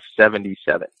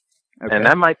 177. Okay. And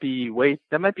that might be way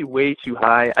too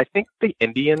high. I think the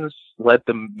Indians led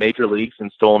the major leagues in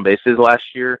stolen bases last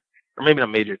year, or maybe not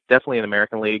major, definitely in the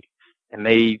American League. And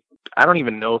I don't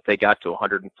even know if they got to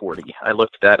 140. I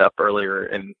looked that up earlier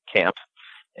in camp.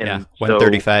 And yeah,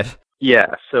 135.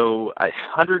 So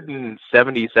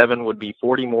 177 would be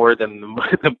 40 more than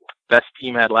the best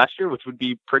team had last year, which would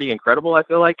be pretty incredible, I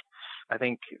feel like. I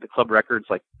think the club record's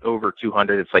like over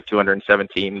 200. It's like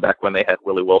 217 back when they had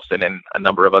Willie Wilson and a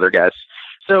number of other guys.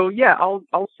 So yeah,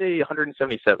 I'll say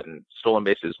 177 stolen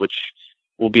bases, which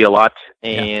will be a lot.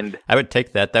 And I would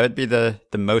take that. That would be the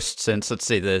most since, let's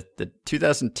see, the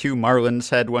 2002 Marlins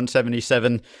had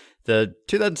 177. The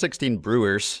 2016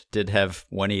 Brewers did have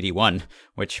 181,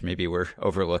 which maybe we're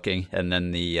overlooking. And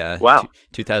then the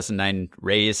 2009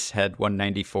 Rays had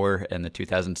 194, and the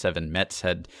 2007 Mets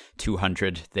had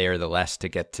 200. They are the last to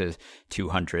get to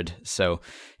 200. So,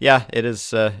 yeah, it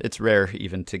is. It's rare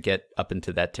even to get up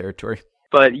into that territory.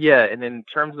 But, yeah, and in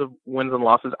terms of wins and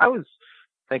losses, I was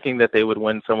thinking that they would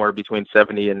win somewhere between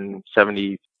 70 and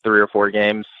 73 or 4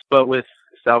 games. But with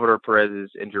Salvador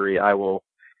Perez's injury, I'll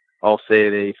say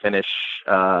they finish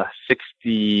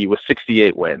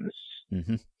 68 wins,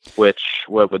 which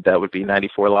that would be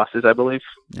 94 losses, I believe.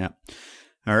 Yeah.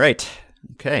 All right.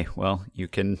 Okay. Well, you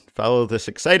can follow this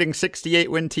exciting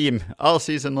 68-win team all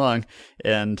season long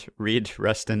and read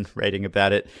Rustin writing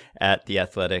about it at The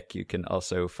Athletic. You can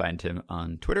also find him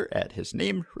on Twitter at his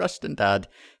name, Rustin Dodd.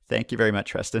 Thank you very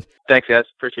much, Rustin. Thanks, guys.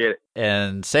 Appreciate it.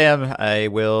 And Sam, I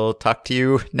will talk to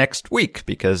you next week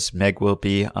because Meg will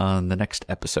be on the next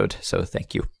episode. So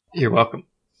thank you. You're welcome.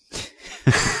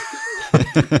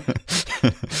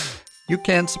 You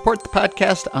can support the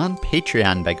podcast on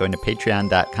Patreon by going to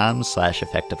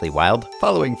patreon.com/effectivelywild.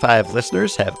 Following 5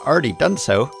 listeners have already done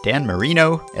so: Dan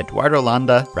Marino, Eduardo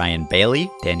Landa, Brian Bailey,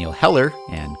 Daniel Heller,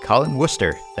 and Colin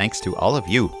Worcester. Thanks to all of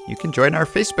you. You can join our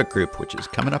Facebook group, which is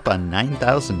coming up on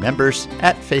 9,000 members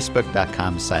at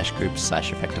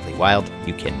facebook.com/groups/effectivelywild.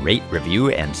 You can rate, review,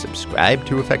 and subscribe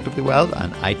to Effectively Wild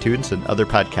on iTunes and other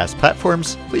podcast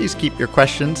platforms. Please keep your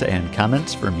questions and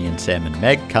comments for me and Sam and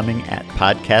Meg coming at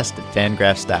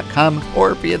podcast@fangraphs.com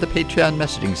or via the Patreon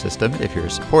messaging system if you're a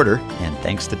supporter. And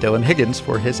thanks to Dylan Higgins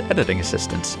for his editing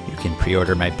assistance. You can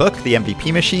pre-order my book, The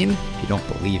MVP Machine. If you don't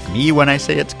believe me when I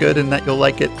say it's good and that you'll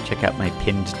like it, check out my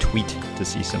pinned tweet to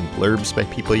see some blurbs by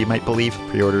people you might believe.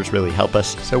 Pre-orders really help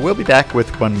us. So we'll be back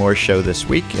with one more show this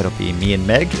week. It'll be me and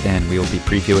Meg, and we will be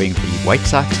previewing the White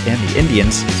Sox and the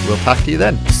Indians. So we'll talk to you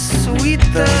then. Sweet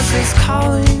Thursday's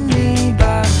calling me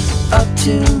back up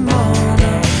to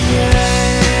Monterey.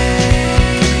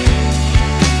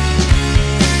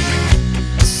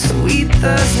 Sweet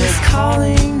Thursday's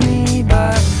calling me